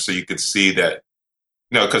with him so you could see that,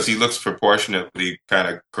 because he looks proportionately kind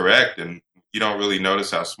of correct. And you don't really notice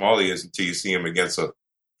how small he is until you see him against a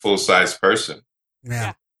full-size person.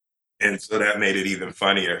 Yeah. And so that made it even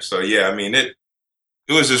funnier. So, yeah, I mean, it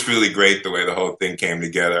was just really great the way the whole thing came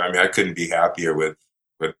together. I mean, I couldn't be happier with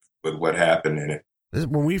what happened in it.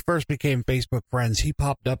 When we first became Facebook friends, he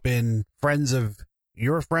popped up in Friends of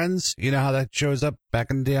Your Friends. You know how that shows up back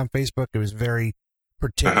in the day on Facebook? It was very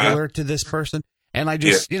particular to this person. And I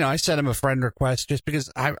just, I sent him a friend request just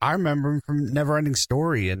because I remember him from Neverending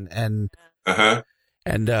Story and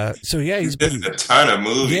so yeah, he's been a ton of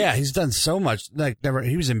movies. Yeah, he's done so much. Like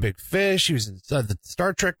he was in Big Fish. He was in the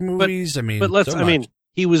Star Trek movies.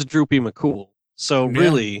 He was Droopy McCool. So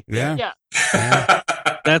really, yeah.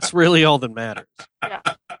 That's really all that matters. Yeah,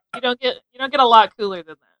 you don't get a lot cooler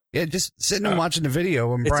than that. Yeah, just sitting and watching the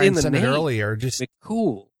video when Bryan sent it earlier. Just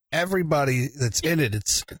cool. Everybody that's in it,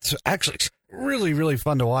 it's actually really, really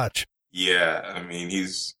fun to watch. Yeah, I mean,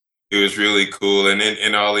 it was really cool. And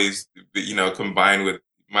in all these, combined with,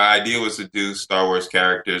 my idea was to do Star Wars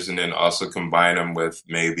characters and then also combine them with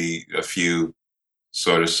maybe a few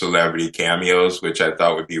sort of celebrity cameos, which I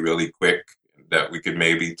thought would be really quick, that we could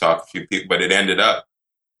maybe talk a few people. But it ended up,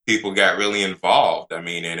 people got really involved,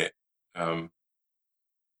 in it,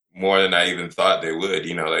 more than I even thought they would.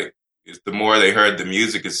 The more they heard the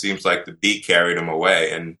music, it seems like the beat carried them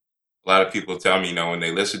away. And a lot of people tell me, when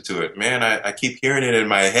they listen to it, man, I keep hearing it in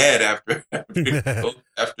my head after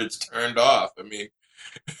it's turned off. I mean,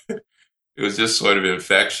 it was just sort of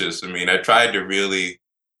infectious. I mean, I tried to really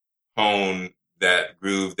hone that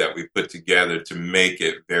groove that we put together to make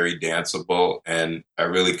it very danceable. And I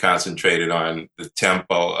really concentrated on the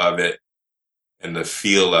tempo of it and the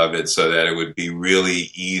feel of it so that it would be really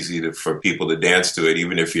easy for people to dance to it.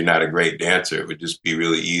 Even if you're not a great dancer, it would just be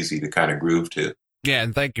really easy to kind of groove to. Yeah,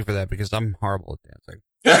 and thank you for that because I'm horrible at dancing.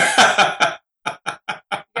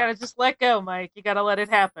 You gotta just let go, Mike. You gotta let it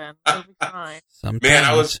happen. It'll be fine. Sometimes. Man,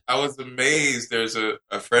 I was amazed. There's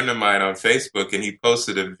a friend of mine on Facebook, and he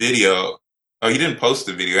posted a video. Oh, he didn't post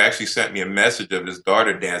the video. He actually sent me a message of his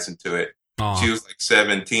daughter dancing to it. Aw. She was like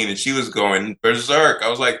 17, and she was going berserk. I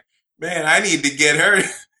was like, man, I need to get her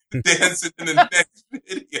dancing in the next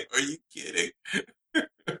video. Are you kidding?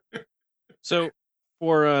 So,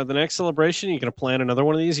 for the next celebration, you going to plan another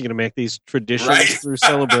one of these? You going to make these traditions Right. through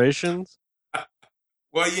celebrations?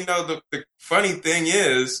 Well, the funny thing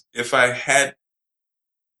is, if I had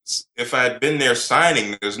been there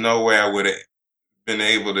signing, there's no way I would have been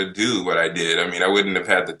able to do what I did. I mean, I wouldn't have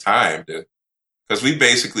had the time to, because we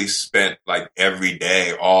basically spent like every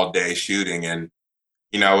day, all day shooting. And,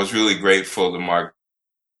 I was really grateful to Mark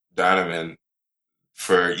Donovan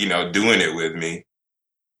for, doing it with me.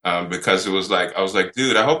 Because it was like, I was like,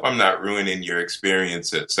 dude, I hope I'm not ruining your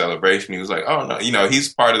experience at Celebration. He was like, oh, no,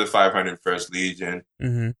 he's part of the 501st Legion.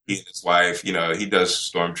 Mm-hmm. He and his wife, he does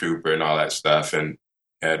Stormtrooper and all that stuff. And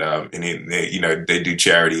they do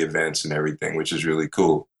charity events and everything, which is really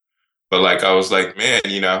cool. But like, I was like, man,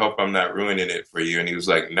 I hope I'm not ruining it for you. And he was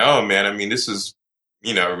like, no, man, I mean, this is,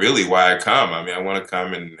 really why I come. I mean, I want to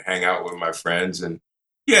come and hang out with my friends. And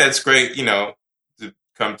yeah, it's great, to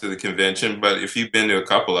come to the convention, but if you've been to a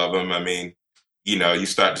couple of them, I mean, you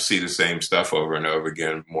start to see the same stuff over and over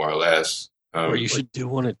again, more or less. Or you should do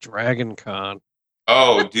one at Dragon Con.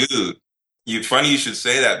 Oh, dude, funny you should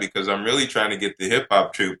say that, because I'm really trying to get the Hip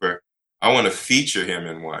Hop Trooper. I want to feature him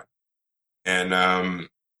in one, and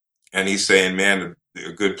he's saying, man,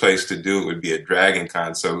 a good place to do it would be at Dragon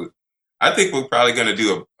Con. So I think we're probably going to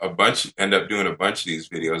do end up doing a bunch of these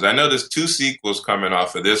videos. I know there's 2 sequels coming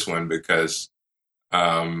off of this one because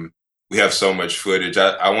we have so much footage.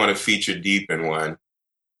 I want to feature Deep in one,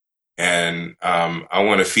 and I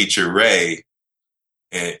want to feature Ray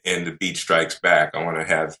in The Beat Strikes Back. I want to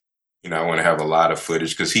have, a lot of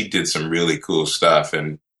footage because he did some really cool stuff,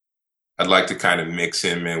 and I'd like to kind of mix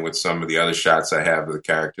him in with some of the other shots I have of the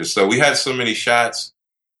characters. So we had so many shots,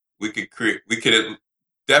 we could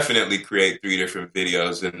definitely create 3 different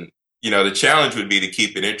videos, and the challenge would be to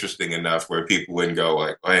keep it interesting enough where people wouldn't go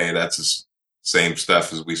like, oh, hey, that's the same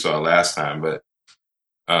stuff as we saw last time. But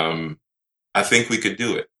I think we could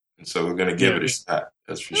do it, and so we're going to give it a shot.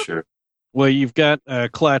 That's for sure. Well, you've got a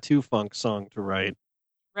Klaatu funk song to write.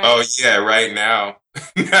 Right. Oh yeah, right now.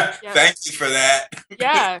 Thank you for that.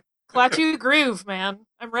 Yeah, Klaatu groove, man.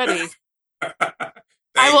 I'm ready.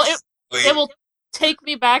 Thanks, It will take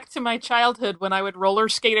me back to my childhood when I would roller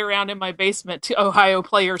skate around in my basement to Ohio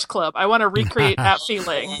Players Club. I want to recreate that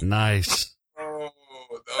feeling. Nice. Oh,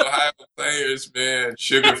 the Ohio Players, man.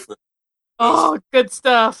 Sugarfoot. Oh, good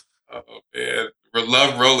stuff. Oh, man.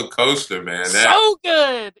 Love Roller Coaster, man. So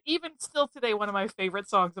good. Even still today, one of my favorite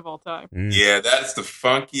songs of all time. Yeah, that's the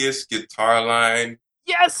funkiest guitar line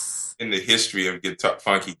Yes. in the history of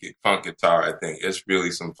funk guitar, I think. It's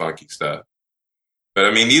really some funky stuff. But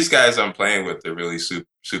I mean, these guys I'm playing with are really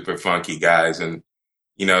super funky guys. And,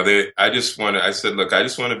 I said, look, I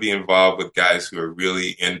just want to be involved with guys who are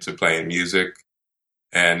really into playing music.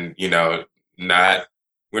 And, we're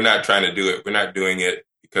not trying to do it. We're not doing it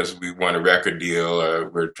because we want a record deal or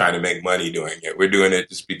we're trying to make money doing it. We're doing it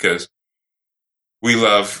just because we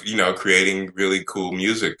love, creating really cool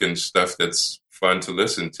music and stuff that's fun to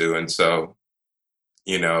listen to. And so,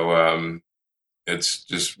 it's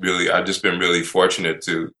just really, I've just been really fortunate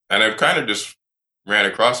and I've kind of just ran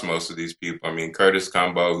across most of these people. I mean, Curtis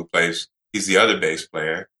Combo, he's the other bass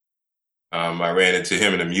player. I ran into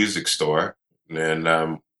him in a music store, and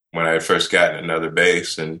when I had first gotten another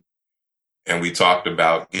bass, and we talked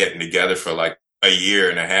about getting together for like a year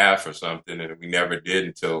and a half or something, and we never did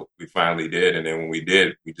until we finally did. And then when we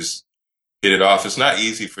did, we just hit it off. It's not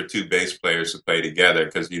easy for 2 bass players to play together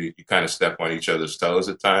because you kind of step on each other's toes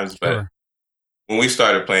at times. But Sure. When we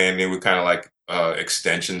started playing, they were kind of like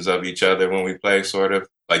extensions of each other when we play, sort of.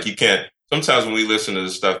 Like sometimes when we listen to the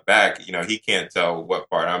stuff back, he can't tell what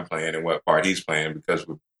part I'm playing and what part he's playing because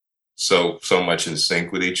we're so much in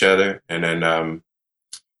sync with each other. And then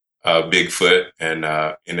Bigfoot and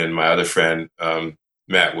then my other friend,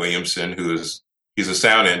 Matt Williamson, he's a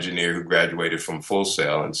sound engineer who graduated from Full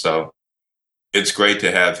Sail. And so it's great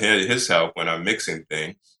to have his help when I'm mixing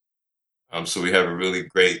things. So we have a really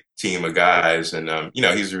great team of guys, and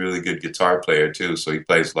he's a really good guitar player too. So he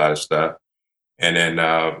plays a lot of stuff. And then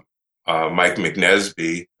Mike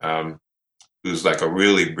McNesby, who's like a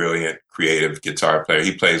really brilliant, creative guitar player.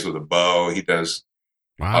 He plays with a bow. He does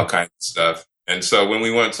all kinds of stuff. And so when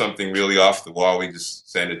we want something really off the wall, we just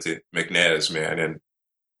send it to McNez, man. And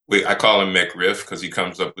I call him McRiff because he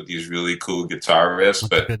comes up with these really cool guitar riffs.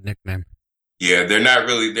 That's a good nickname. Yeah, they're not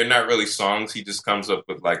really songs. He just comes up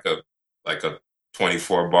with like a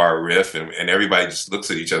 24 bar riff, and everybody just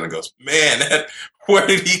looks at each other and goes, "Man, where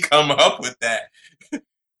did he come up with that?"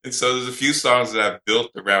 And so there's a few songs that I've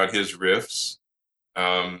built around his riffs,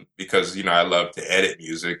 because I love to edit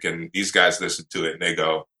music, and these guys listen to it and they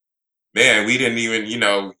go, "Man, we didn't even,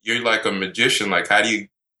 you're like a magician. Like, how do you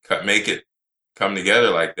make it come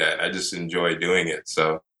together like that?" I just enjoy doing it.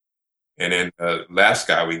 So. And then the last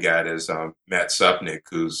guy we got is Matt Supnick,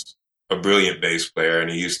 who's a brilliant bass player,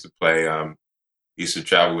 and he used to play. He used to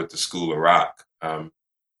travel with the School of Rock,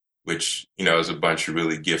 which is a bunch of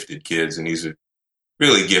really gifted kids, and he's a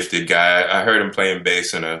really gifted guy. I heard him playing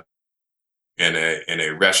bass in a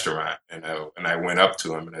restaurant, and I went up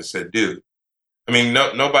to him and I said, "Dude, I mean,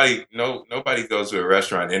 nobody goes to a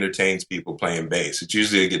restaurant and entertains people playing bass. It's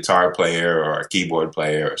usually a guitar player or a keyboard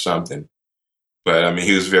player or something." But I mean,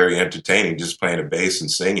 he was very entertaining, just playing a bass and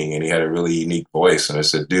singing, and he had a really unique voice. And I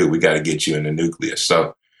said, "Dude, we got to get you in the Nucleus."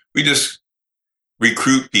 So we just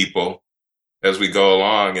recruit people as we go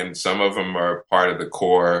along, and some of them are part of the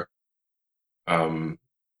core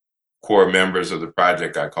members of the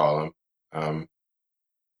project, I call them.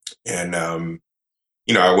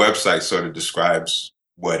 Our website sort of describes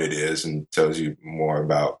what it is and tells you more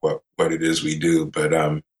about what it is we do. But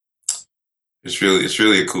it's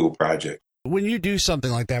really a cool project. When you do something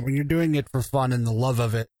like that, when you're doing it for fun and the love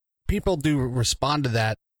of it, people do respond to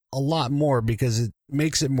that a lot more because it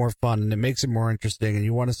makes it more fun and it makes it more interesting, and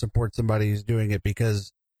you want to support somebody who's doing it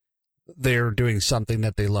because they're doing something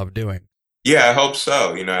that they love doing. Yeah, I hope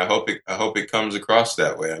so. I hope it comes across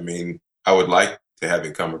that way. I mean, I would like to have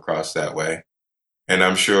it come across that way. And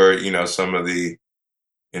I'm sure, some of the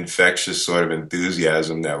infectious sort of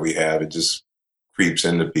enthusiasm that we have, it just creeps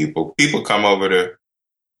into people. People come over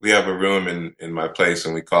we have a room in my place,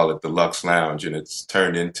 and we call it the Lux Lounge, and it's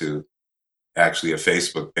turned into actually a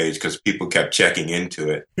Facebook page because people kept checking into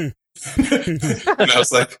it. And I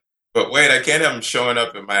was like, but wait, I can't have them showing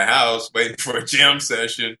up at my house waiting for a jam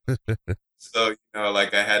session. So, I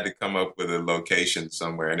had to come up with a location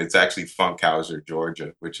somewhere, and it's actually Funkhauser,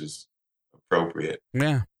 Georgia, which is appropriate.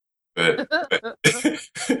 Yeah. But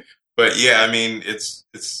yeah, I mean, it's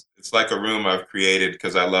like a room I've created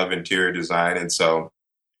because I love interior design. And so,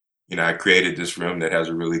 I created this room that has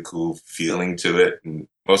a really cool feeling to it. And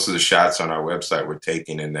most of the shots on our website were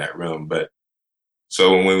taken in that room. But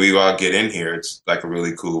so when we all get in here, it's like a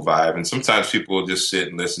really cool vibe. And sometimes people will just sit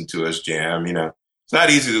and listen to us jam. It's not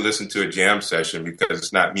easy to listen to a jam session because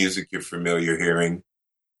it's not music you're familiar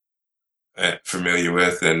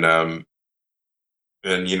with. And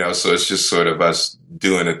so it's just sort of us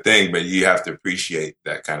doing a thing, but you have to appreciate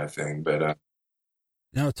that kind of thing. But,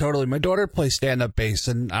 no, totally. My daughter plays stand-up bass,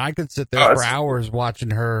 and I could sit there for hours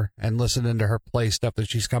watching her and listening to her play stuff that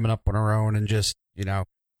she's coming up on her own, and just,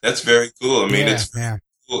 That's very cool. I mean, yeah.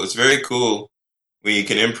 Cool. It's very cool when you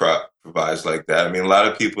can improvise like that. I mean, a lot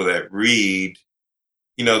of people that read,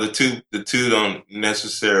 the two don't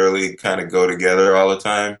necessarily kind of go together all the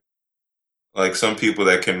time. Like some people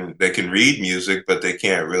that can read music, but they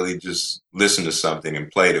can't really just listen to something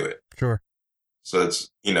and play to it. Sure. So it's,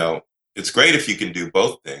 it's great if you can do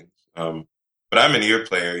both things. But I'm an ear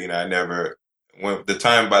player. By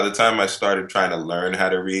the time I started trying to learn how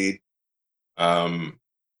to read, I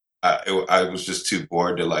was just too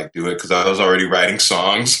bored to do it because I was already writing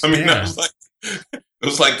songs. I mean, yeah. It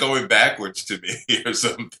was like going backwards to me or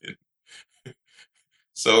something.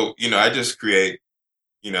 So, I just create,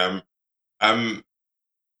 I'm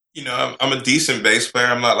a decent bass player.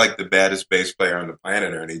 I'm not like the baddest bass player on the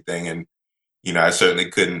planet or anything. And, I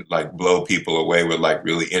certainly couldn't blow people away with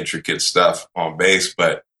really intricate stuff on bass,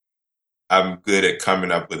 but I'm good at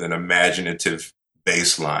coming up with an imaginative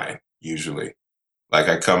bass line usually.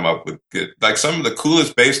 I come up with good, some of the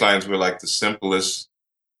coolest bass lines were the simplest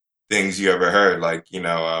things you ever heard.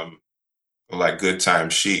 Good Time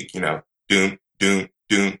Chic, doom, doom, doom,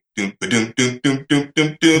 doom, doom, doom, doom, doom,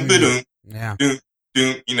 doom, doom, doom, yeah,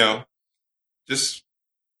 doom, just,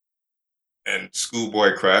 and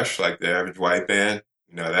Schoolboy Crush, the Average White Band,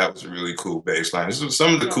 that was a really cool bass line.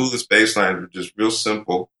 Some of the coolest bass lines were just real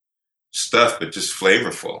simple stuff, but just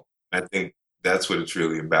flavorful. I think that's what it's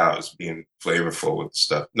really about, is being flavorful with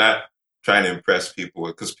stuff, not trying to impress people,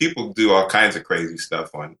 because people do all kinds of crazy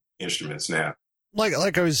stuff on instruments now.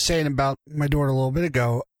 Like I was saying about my daughter a little bit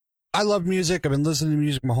ago, I love music. I've been listening to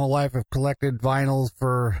music my whole life. I've collected vinyls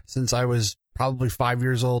since I was probably 5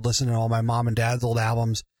 years old, listening to all my mom and dad's old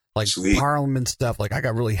albums, Sweet. Parliament stuff. I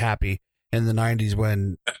got really happy in the 90s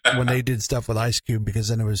when they did stuff with Ice Cube, because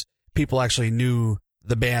then it was people actually knew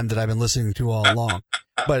the band that I've been listening to all along.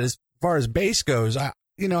 But as far as bass goes,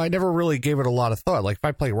 I never really gave it a lot of thought. Like if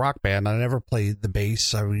I play Rock Band, I never play the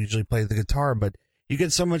bass. I would usually play the guitar, but you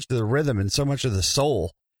get so much of the rhythm and so much of the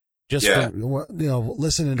soul just from,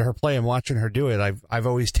 listening to her play and watching her do it. I've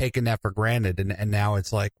always taken that for granted. And now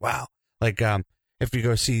it's like, wow. Like, if you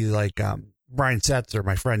go see like, Brian Setzer,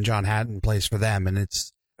 my friend John Hatton plays for them, and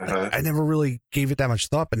it's, I never really gave it that much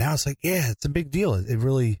thought, but now it's like, yeah, it's a big deal.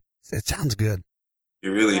 It sounds good. It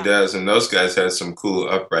really does. And those guys had some cool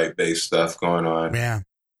upright bass stuff going on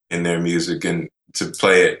in their music. And to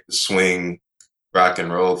play it, the swing, rock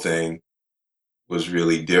and roll thing was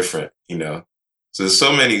really different, So there's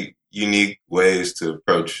so many unique ways to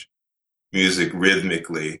approach music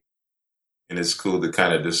rhythmically. And it's cool to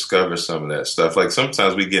kind of discover some of that stuff. Like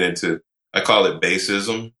sometimes we get into, I call it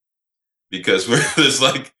bassism, because there's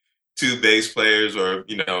like two bass players or,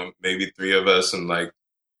 maybe three of us, and like,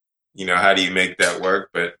 how do you make that work?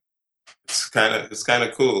 But it's kind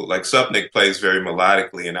of cool. Like Supnik plays very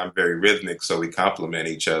melodically and I'm very rhythmic, so we complement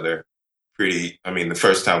each other the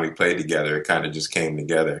first time we played together, it kind of just came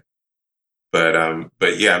together. But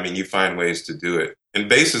yeah, you find ways to do it. And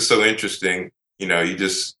bass is so interesting, you don't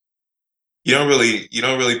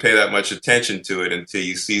really pay that much attention to it until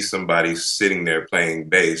you see somebody sitting there playing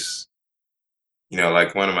bass.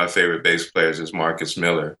 Like one of my favorite bass players is Marcus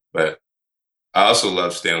Miller, but I also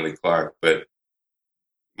love Stanley Clarke. But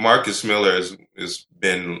Marcus Miller is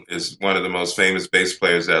one of the most famous bass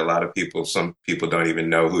players that some people don't even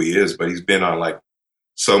know who he is, but he's been on like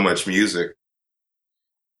so much music.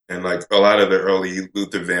 And like a lot of the early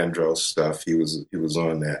Luther Vandross stuff, he was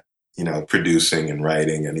on that, producing and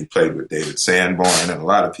writing, and he played with David Sanborn and a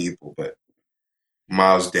lot of people, but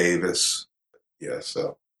Miles Davis. Yeah,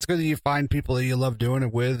 so. It's good that you find people that you love doing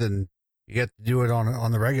it with and you get to do it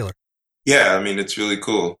on the regular. Yeah, it's really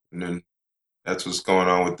cool. And then that's what's going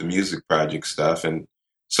on with the music project stuff. And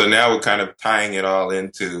so now we're kind of tying it all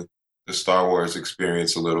into the Star Wars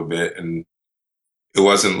experience a little bit. And it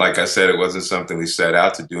wasn't, like I said, it wasn't something we set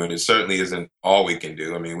out to do. And it certainly isn't all we can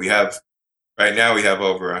do. Right now we have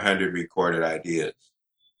over 100 recorded ideas.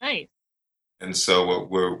 Nice. And so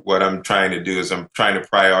what I'm trying to do is I'm trying to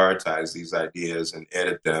prioritize these ideas and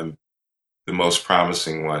edit them, the most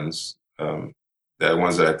promising ones, the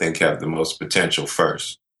ones that I think have the most potential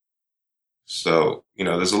first. So, we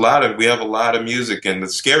have a lot of music, and the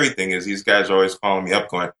scary thing is these guys are always calling me up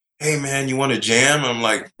going, "Hey man, you want to jam?" I'm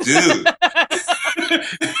like, dude,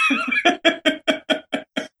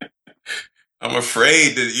 I'm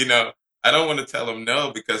afraid that, I don't want to tell them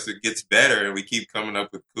no because it gets better and we keep coming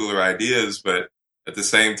up with cooler ideas. But at the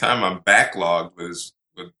same time, I'm backlogged with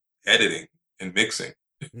editing and mixing.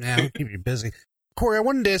 Yeah, we'll keep you busy. Corey, I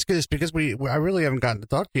wanted to ask you this because I really haven't gotten to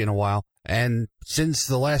talk to you in a while. And since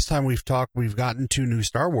the last time we've talked, we've gotten 2 new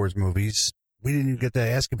Star Wars movies. We didn't even get to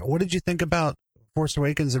ask you, but what did you think about Force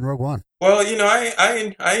Awakens and Rogue One? Well,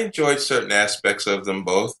 I enjoyed certain aspects of them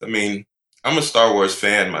both. I'm a Star Wars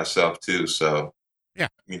fan myself too, so yeah.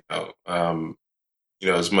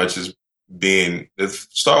 As much as being the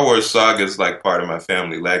Star Wars saga is like part of my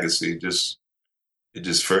family legacy, it just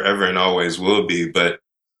forever and always will be. But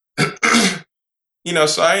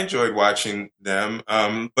so I enjoyed watching them.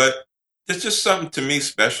 But there's just something to me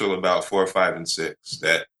special about 4, 5, and 6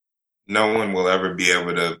 that no one will ever be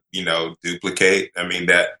able to, duplicate.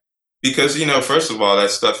 Because, first of all,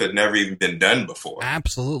 that stuff had never even been done before.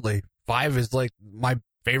 Absolutely. 5 is like my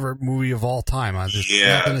favorite movie of all time.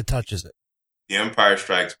 Nothing that touches it. The Empire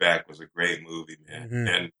Strikes Back was a great movie, man. Mm-hmm.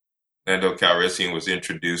 And Lando Calrissian was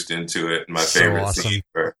introduced into it. My favorite scene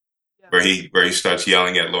where he starts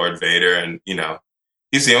yelling at Lord Vader, and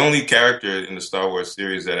he's the only character in the Star Wars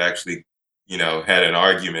series that actually had an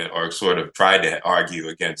argument or sort of tried to argue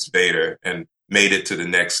against Vader and made it to the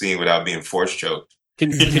next scene without being force choked.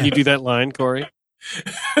 Can you do that line, Corey?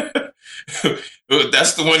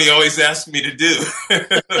 That's the one he always asked me to do.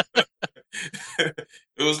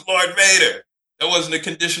 It was Lord Vader. That wasn't a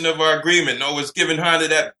condition of our agreement. No, it was giving her to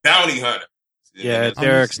that bounty hunter. Yeah,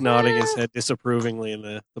 Derek's nodding his head disapprovingly in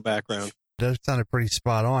the background. That sounded pretty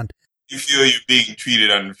spot on. You feel you're being treated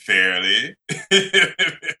unfairly.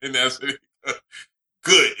 And that's good.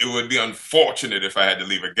 It would be unfortunate if I had to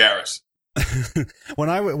leave a garrison.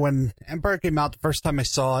 When Empire came out the first time I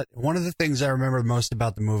saw it, one of the things I remember most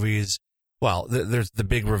about the movie is, well, there's the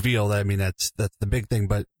big reveal. That's the big thing.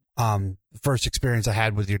 But the first experience I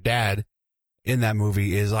had with your dad in that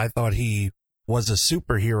movie is I thought he was a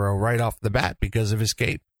superhero right off the bat because of his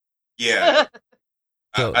cape. Yeah.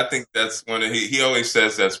 So, I think that's one of he always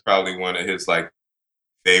says that's probably one of his like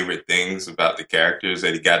favorite things about the characters,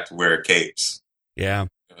 that he got to wear capes. Yeah.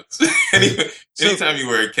 Anytime you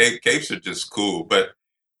wear a cape, capes are just cool. But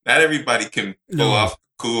not everybody can pull off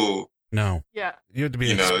cool. No. Yeah. You have to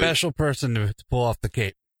be a special person to pull off the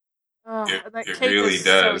cape. Oh, that it cape really is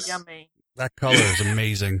does. so yummy. That color is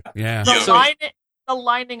amazing. Yeah. The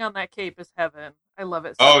lining on that cape is heaven. I love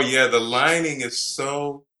it. Oh yeah, the lining is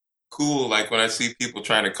so cool. Like when I see people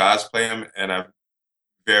trying to cosplay him, and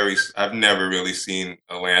I've never really seen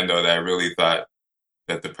a Lando that I really thought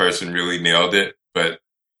that the person really nailed it, but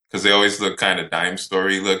because they always look kind of dime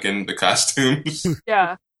story looking, the costumes.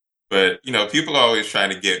 Yeah. But, people are always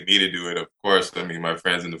trying to get me to do it, of course. I mean, my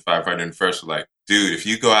friends in the 501st were like, dude, if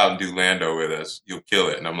you go out and do Lando with us, you'll kill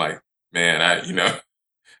it. And I'm like, man,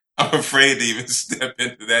 I'm afraid to even step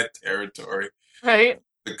into that territory. Right.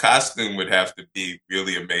 The costume would have to be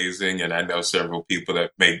really amazing. And I know several people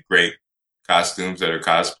that make great costumes that are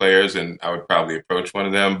cosplayers, and I would probably approach one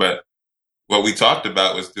of them. But what we talked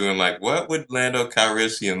about was doing like, what would Lando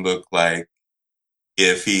Calrissian look like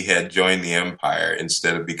if he had joined the Empire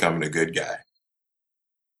instead of becoming a good guy?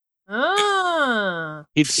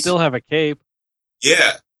 He'd still have a cape.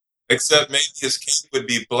 Yeah, except maybe his cape would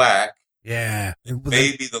be black. Yeah.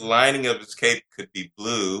 Maybe the lining of his cape could be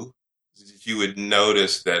blue. You would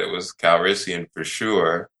notice that it was Calrissian for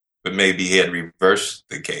sure, but maybe he had reversed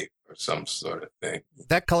the cape or some sort of thing.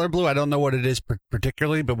 That color blue, I don't know what it is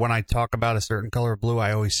particularly, but when I talk about a certain color of blue,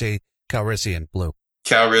 I always say Calrissian blue.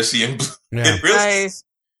 Calrissian blue. Yeah. It really is.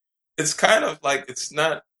 It's kind of like, it's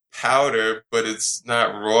not powder, but it's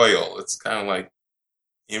not royal. It's kind of like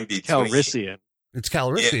in between. Calrissian. It's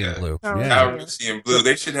Calrissian blue. Yeah. Yeah. Calrissian blue.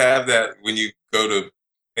 They should have that when you go to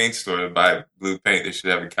paint store to buy blue paint. They should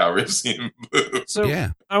have a Calrissian blue. So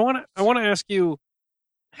yeah. I want to ask you,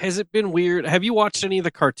 has it been weird? Have you watched any of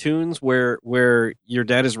the cartoons where your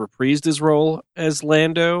dad has reprised his role as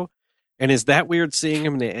Lando? And is that weird seeing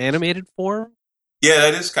him in the animated form? Yeah,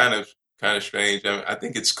 that is kind of strange. I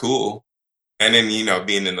think it's cool. And then,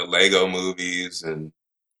 being in the Lego movies and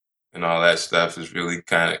all that stuff is really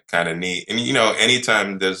kind of neat. And,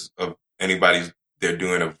 anytime there's they're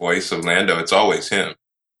doing a voice of Lando, it's always him.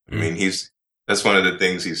 I mean, that's one of the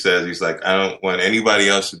things he says. He's like, I don't want anybody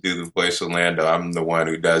else to do the voice of Lando. I'm the one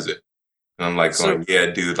who does it. And I'm like, yeah,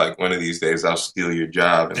 dude, like one of these days I'll steal your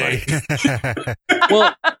job. And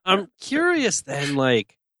well, I'm curious then,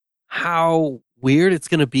 like, how weird it's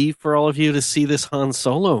going to be for all of you to see this Han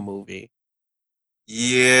Solo movie.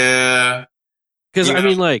 Yeah. Because, I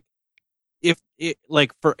mean, like, if it,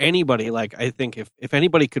 like, for anybody, like, I think if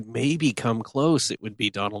anybody could maybe come close, it would be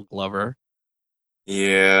Donald Glover.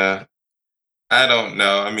 Yeah. I don't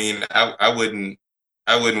know. I mean, I wouldn't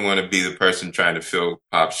want to be the person trying to fill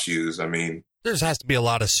Pop's shoes. I mean, there has to be a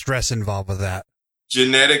lot of stress involved with that.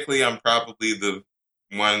 Genetically, I'm probably the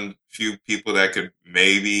few people that could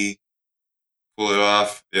maybe pull it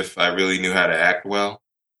off if I really knew how to act well.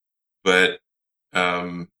 But,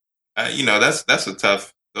 those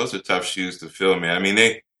are tough shoes to fill, man. I mean,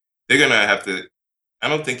 they're going to have to, I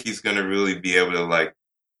don't think he's going to really be able to like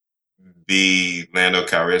be Lando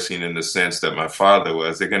Calrissian in the sense that my father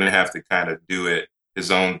was. They're going to have to kind of do it his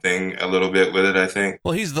own thing a little bit with it, I think.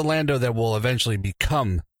 Well, he's the Lando that will eventually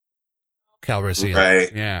become Calrissian. Right.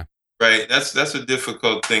 Yeah. Right. That's a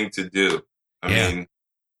difficult thing to do. I mean,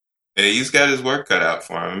 he's got his work cut out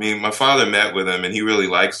for him. I mean, my father met with him and he really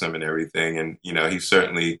likes him and everything. And, he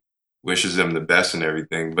certainly wishes him the best and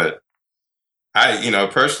everything. But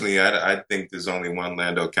personally, I think there's only one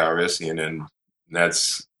Lando Calrissian, and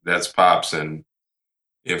that's Pops. And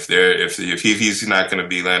if he's not going to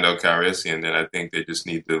be Lando Calrissian, then I think they just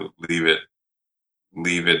need to leave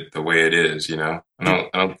it the way it is. I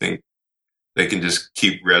don't think they can just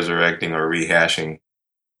keep resurrecting or rehashing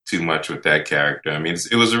too much with that character. I mean,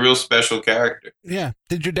 it was a real special character. Yeah.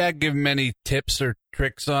 Did your dad give him any tips or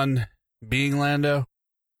tricks on being Lando?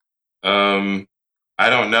 I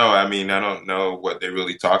don't know. I mean, I don't know what they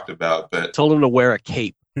really talked about, but told him to wear a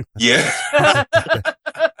cape. Yeah.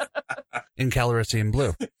 In Calrissian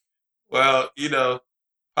blue. Well,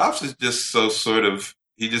 Pops is just so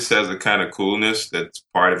he just has a kind of coolness that's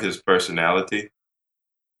part of his personality.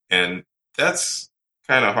 And that's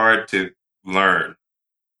kind of hard to learn.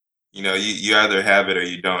 You either have it or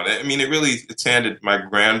you don't. I mean, it's handed. My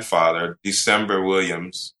grandfather, December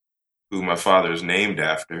Williams, who my father is named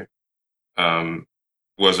after,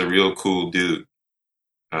 was a real cool dude.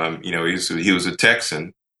 He was a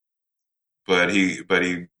Texan, but he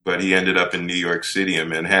ended up in New York City in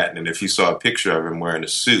Manhattan. And if you saw a picture of him wearing a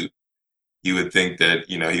suit, you would think that,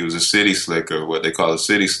 he was a city slicker, what they call a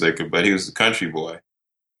city slicker, but he was a country boy.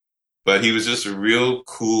 But he was just a real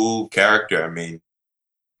cool character. I mean,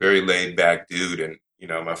 very laid back dude. And,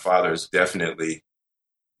 my father's definitely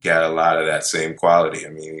got a lot of that same quality. I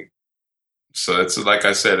mean, So it's like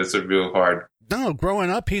I said, it's a real hard. No, growing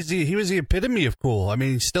up, he was the epitome of cool. I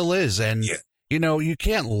mean, he still is. And, you know, you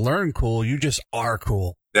can't learn cool. You just are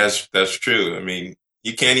cool. That's true. I mean,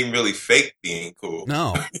 you can't even really fake being cool.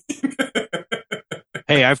 No.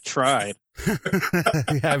 Hey, I've tried.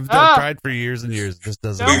 I've tried for years and years. It just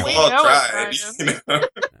doesn't. We've all tried. You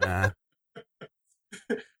know?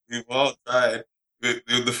 We've all tried.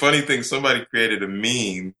 The funny thing, somebody created a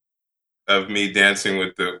meme of me dancing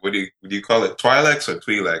with the what do you call it? Twi'leks or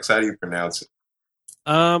Twi'leks? How do you pronounce it?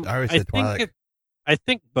 I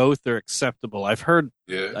think both are acceptable. I've heard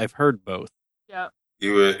both. Yeah.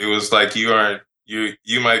 It was like you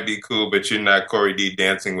might be cool, but you're not Corey D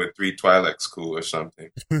dancing with 3 Twi'leks cool or something.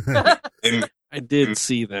 I did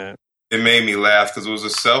see that. It made me laugh because it was a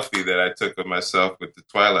selfie that I took of myself with the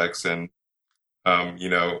Twi'leks, and you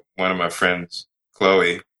know, one of my friends,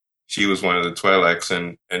 Chloe, she was one of the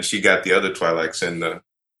Twi'leks, and she got the other Twi'leks in the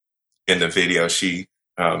video. She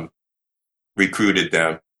recruited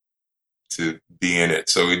them to be in it.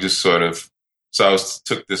 So we just sort of,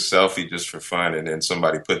 took this selfie just for fun, and then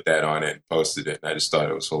somebody put that on it and posted it, and I just thought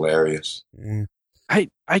it was hilarious. I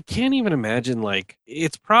can't even imagine, like,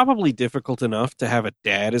 it's probably difficult enough to have a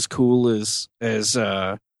dad as cool as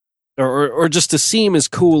or just to seem as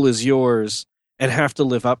cool as yours and have to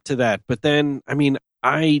live up to that. But then, I mean,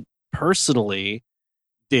 I personally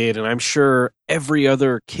did, and I'm sure every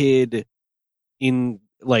other kid in,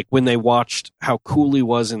 like, when they watched how cool he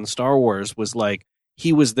was in Star Wars was like,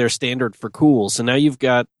 he was their standard for cool. So now you've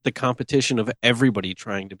got the competition of everybody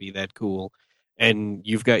trying to be that cool, and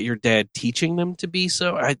you've got your dad teaching them to be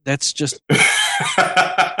so. That's just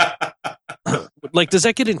like, does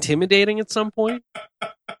that get intimidating at some point?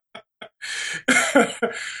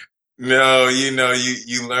 No, you know,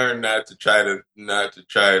 you learn not to try to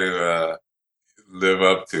live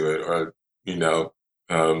up to it, or, you know,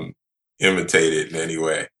 imitate it in any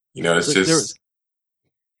way. You know, it's just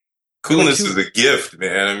coolness is a gift,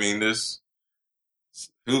 man. I mean,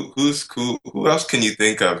 who's cool? Who else can you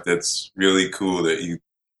think of that's really cool that you?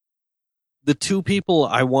 The 2 people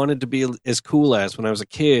I wanted to be as cool as when I was a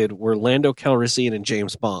kid were Lando Calrissian and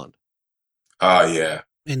James Bond. Oh, yeah.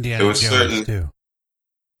 Indiana Jones, too.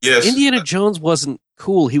 Yes. Indiana Jones wasn't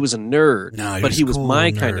cool. He was a nerd. No, but he was cool my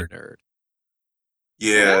nerd. kind of nerd.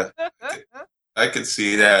 Yeah. I could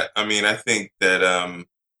see that. I mean, I think that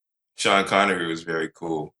Sean Connery was very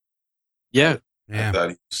cool. Yeah. I thought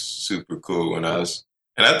he was super cool and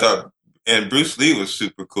Bruce Lee was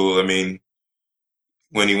super cool. I mean,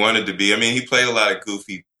 when he wanted to be, I mean, he played a lot of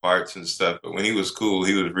goofy parts and stuff, but when he was cool,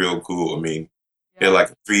 he was real cool. I mean, he had like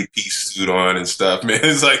a 3-piece suit on and stuff, man.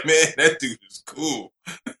 It's like, man, that dude is cool.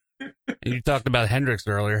 You talked about Hendrix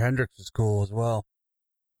earlier. Hendrix was cool as well.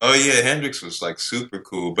 Oh, yeah, Hendrix was like super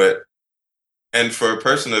cool, and for a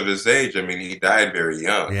person of his age, I mean, he died very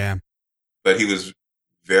young. Yeah. But he was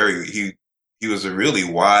he was a really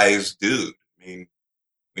wise dude. I mean,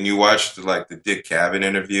 when you watched like the Dick Cavett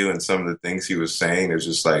interview and some of the things he was saying, it's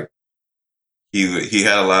just like he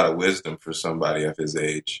had a lot of wisdom for somebody of his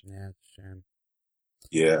age. Yeah, sure.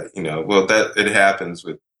 Yeah, you know, well, that it happens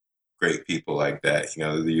with great people like that. You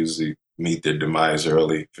know, they usually meet their demise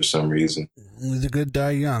early for some reason. Only the good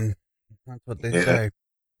die young. That's what they say.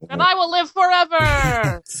 And I will live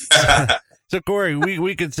forever. So Corey,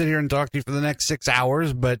 we could sit here and talk to you for the next 6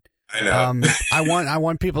 hours, but I know. I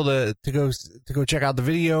want people to go check out the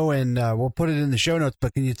video, and we'll put it in the show notes.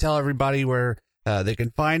 But can you tell everybody where they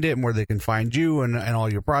can find it and where they can find you and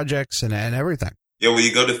all your projects and everything? Yeah, well,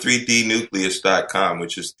 you go to 3dnucleus.com,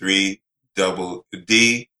 which is 3 double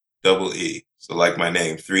D double E. So like my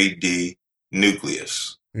name,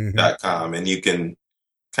 3dnucleus.com, and you can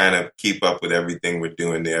kind of keep up with everything we're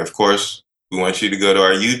doing there. Of course, we want you to go to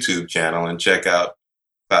our YouTube channel and check out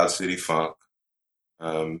Cloud City Funk.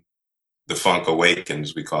 The Funk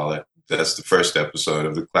Awakens, we call it. That's the first episode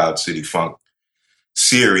of the Cloud City Funk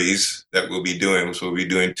series that we'll be doing. So we'll be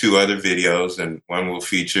doing 2 other videos, and one will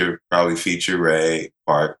probably feature Ray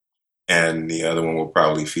Park, and the other one will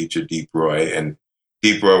probably feature Deep Roy. And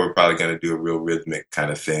Deep Roy, we're probably going to do a real rhythmic kind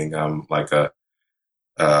of thing,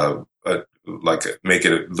 make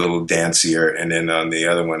it a little dancier. And then on the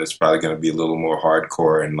other one, it's probably going to be a little more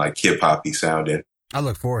hardcore and like hip hoppy sounding. I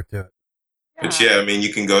look forward to it. But yeah, I mean,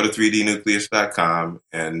 you can go to 3dnucleus.com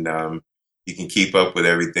and you can keep up with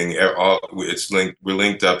everything. We're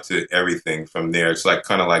linked up to everything from there. It's like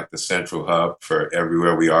kind of like the central hub for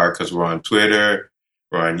everywhere we are, because we're on Twitter,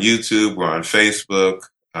 we're on YouTube, we're on Facebook.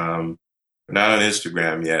 We're not on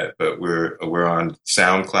Instagram yet, but we're on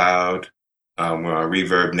SoundCloud. We're on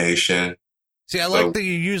Reverb Nation. See, I like that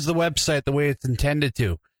you use the website the way it's intended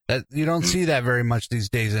to. That you don't see that very much these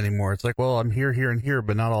days anymore. It's like, well, I'm here, here, and here,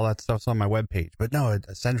 but not all that stuff's on my webpage. But no,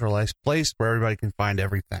 a centralized place where everybody can find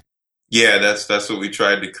everything. Yeah, that's what we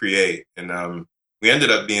tried to create, and we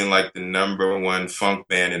ended up being like the #1 funk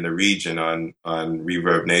band in the region on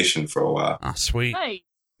Reverb Nation for a while. Oh, sweet. Nice.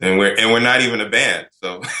 And we're not even a band,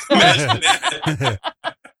 so imagine that.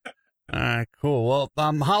 All right, cool. Well,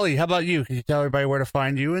 Holly, how about you? Can you tell everybody where to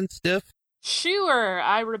find you and stuff? Sure.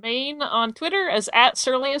 I remain on Twitter as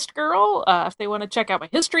 @surliestgirl. If they want to check out my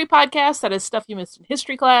history podcast, that is Stuff You Missed in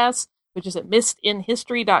History Class, which is at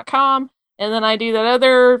missedinhistory.com. And then I do that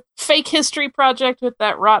other fake history project with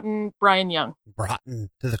that rotten Bryan Young. Rotten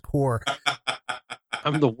to the core.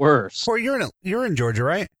 I'm the worst. Corey, you're in Georgia,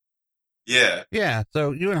 right? Yeah. Yeah. So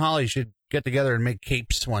you and Holly should get together and make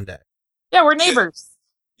capes one day. Yeah, we're neighbors.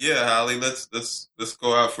 Yeah, Holly, let's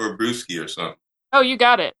go out for a brewski or something. Oh, you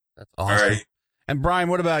got it. That's awesome. All right. And Bryan,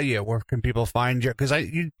 what about you? Where can people find you? Because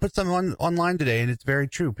you put something online today, and it's very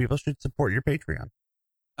true. People should support your Patreon.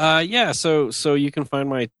 Yeah, so you can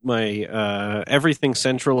find my everything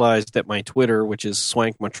centralized at my Twitter, which is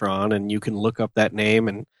Swankmatron, and you can look up that name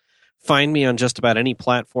and find me on just about any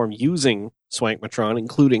platform using Swankmatron,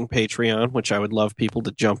 including Patreon, which I would love people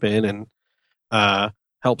to jump in and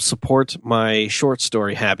help support my short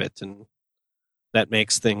story habit, and that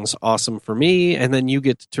makes things awesome for me. And then you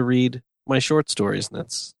get to read my short stories, and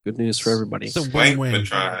that's good news for everybody.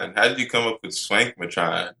 Swankmatron. How did you come up with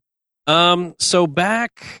Swankmatron? So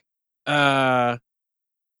back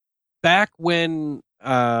when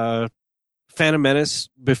Phantom Menace,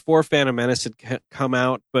 before Phantom Menace had come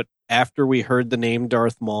out, but after we heard the name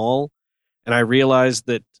Darth Maul, and I realized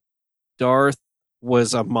that Darth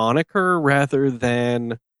was a moniker rather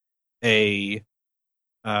than a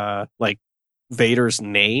like Vader's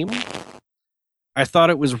name, I thought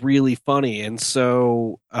it was really funny, and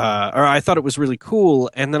so or I thought it was really cool,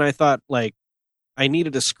 and then I thought, like, I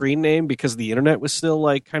needed a screen name because the internet was still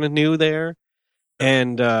like kind of new there.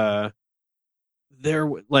 And I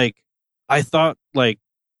thought, like,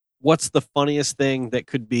 what's the funniest thing that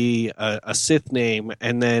could be a Sith name?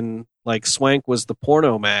 And then like Swank was the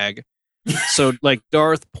porno mag. So like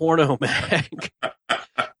Darth Porno Mag,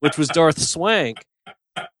 which was Darth Swank.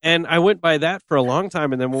 And I went by that for a long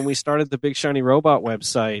time. And then when we started the Big Shiny Robot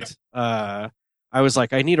website, I was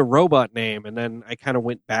like, I need a robot name, and then I kind of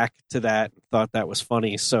went back to that and thought that was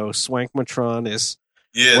funny. So Swankmatron is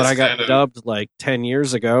what I got dubbed like 10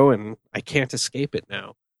 years ago, and I can't escape it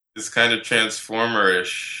now. It's kind of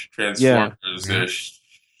Transformers-ish,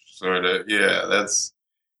 sort of. Yeah, that's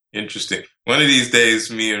interesting. One of these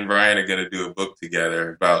days, me and Bryan are going to do a book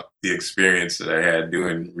together about the experience that I had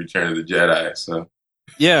doing Return of the Jedi. So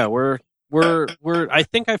yeah, we're I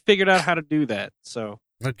think I figured out how to do that. So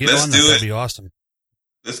let's do it. That'd be awesome.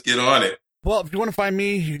 Let's get on it. Well, if you want to find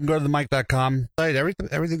me, you can go to the mic.com site.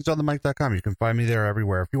 Everything's on the mic.com. You can find me there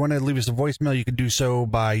everywhere. If you want to leave us a voicemail, you can do so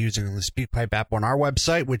by using the SpeakPipe app on our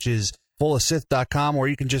website, which is fullofsith.com, or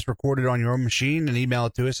you can just record it on your own machine and email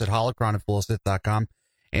it to us at holocron@fullofsith.com.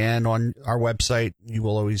 And on our website, you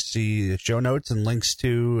will always see the show notes and links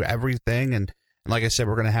to everything. And like I said,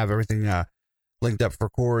 we're going to have everything linked up for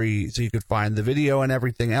Corey so you could find the video and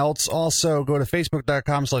everything else. Also, go to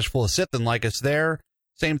facebook.com/fullofsith and like us there.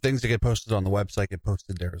 Same things that get posted on the website get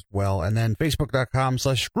posted there as well. And then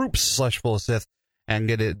facebook.com/groups/fullofsith and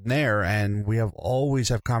get it in there. And we always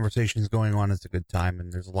have conversations going on. It's a good time.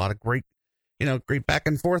 And there's a lot of great back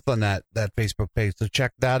and forth on that Facebook page. So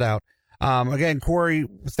check that out. Again, Corey,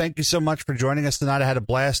 thank you so much for joining us tonight. I had a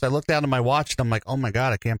blast. I looked down at my watch and I'm like, oh my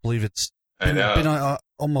God, I can't believe it's been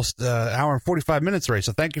almost an hour and 45 minutes already.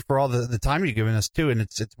 So thank you for all the time you've given us too. And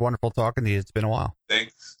it's wonderful talking to you. It's been a while.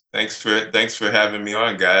 Thanks for having me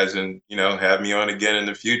on, guys, and have me on again in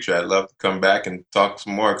the future. I'd love to come back and talk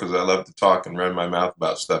some more because I love to talk and run my mouth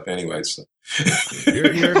about stuff anyway. So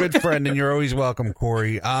you're a good friend, and you're always welcome,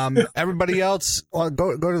 Corey. Everybody else, go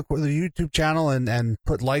to the YouTube channel and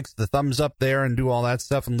put likes, the thumbs up there, and do all that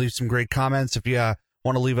stuff, and leave some great comments. If you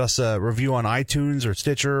want to leave us a review on iTunes or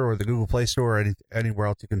Stitcher or the Google Play Store or anywhere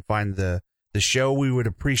else you can find the show, we would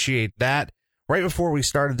appreciate that. Right before we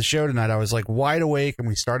started the show tonight, I was like wide awake, and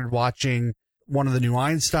we started watching one of the new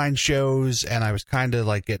Einstein shows, and I was kind of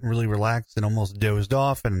like getting really relaxed and almost dozed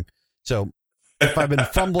off. And so if I've been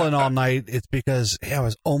fumbling all night, it's because I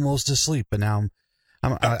was almost asleep, and now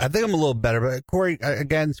I think I'm a little better. But Corey,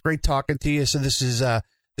 again, it's great talking to you. So this is I'm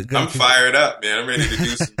fired up, man. I'm ready to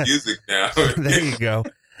do some music now. There you go.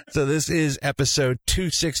 So this is episode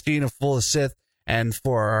 216 of Full of Sith, and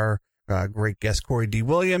for our great guest Corey Dee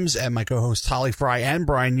Williams and my co-hosts Holly Fry and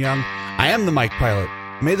Bryan Young, I am the Mike Pilot.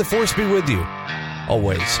 May the Force be with you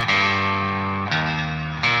always.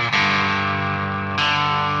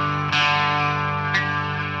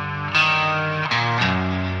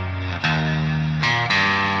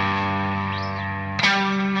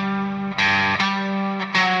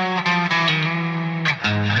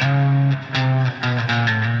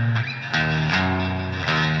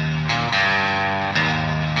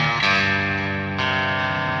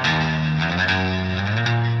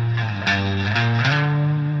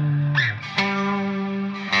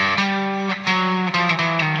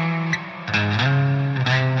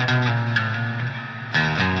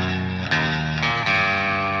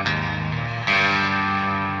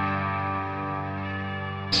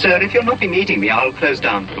 Sir, if you'll not be needing me, I'll close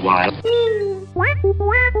down for a while.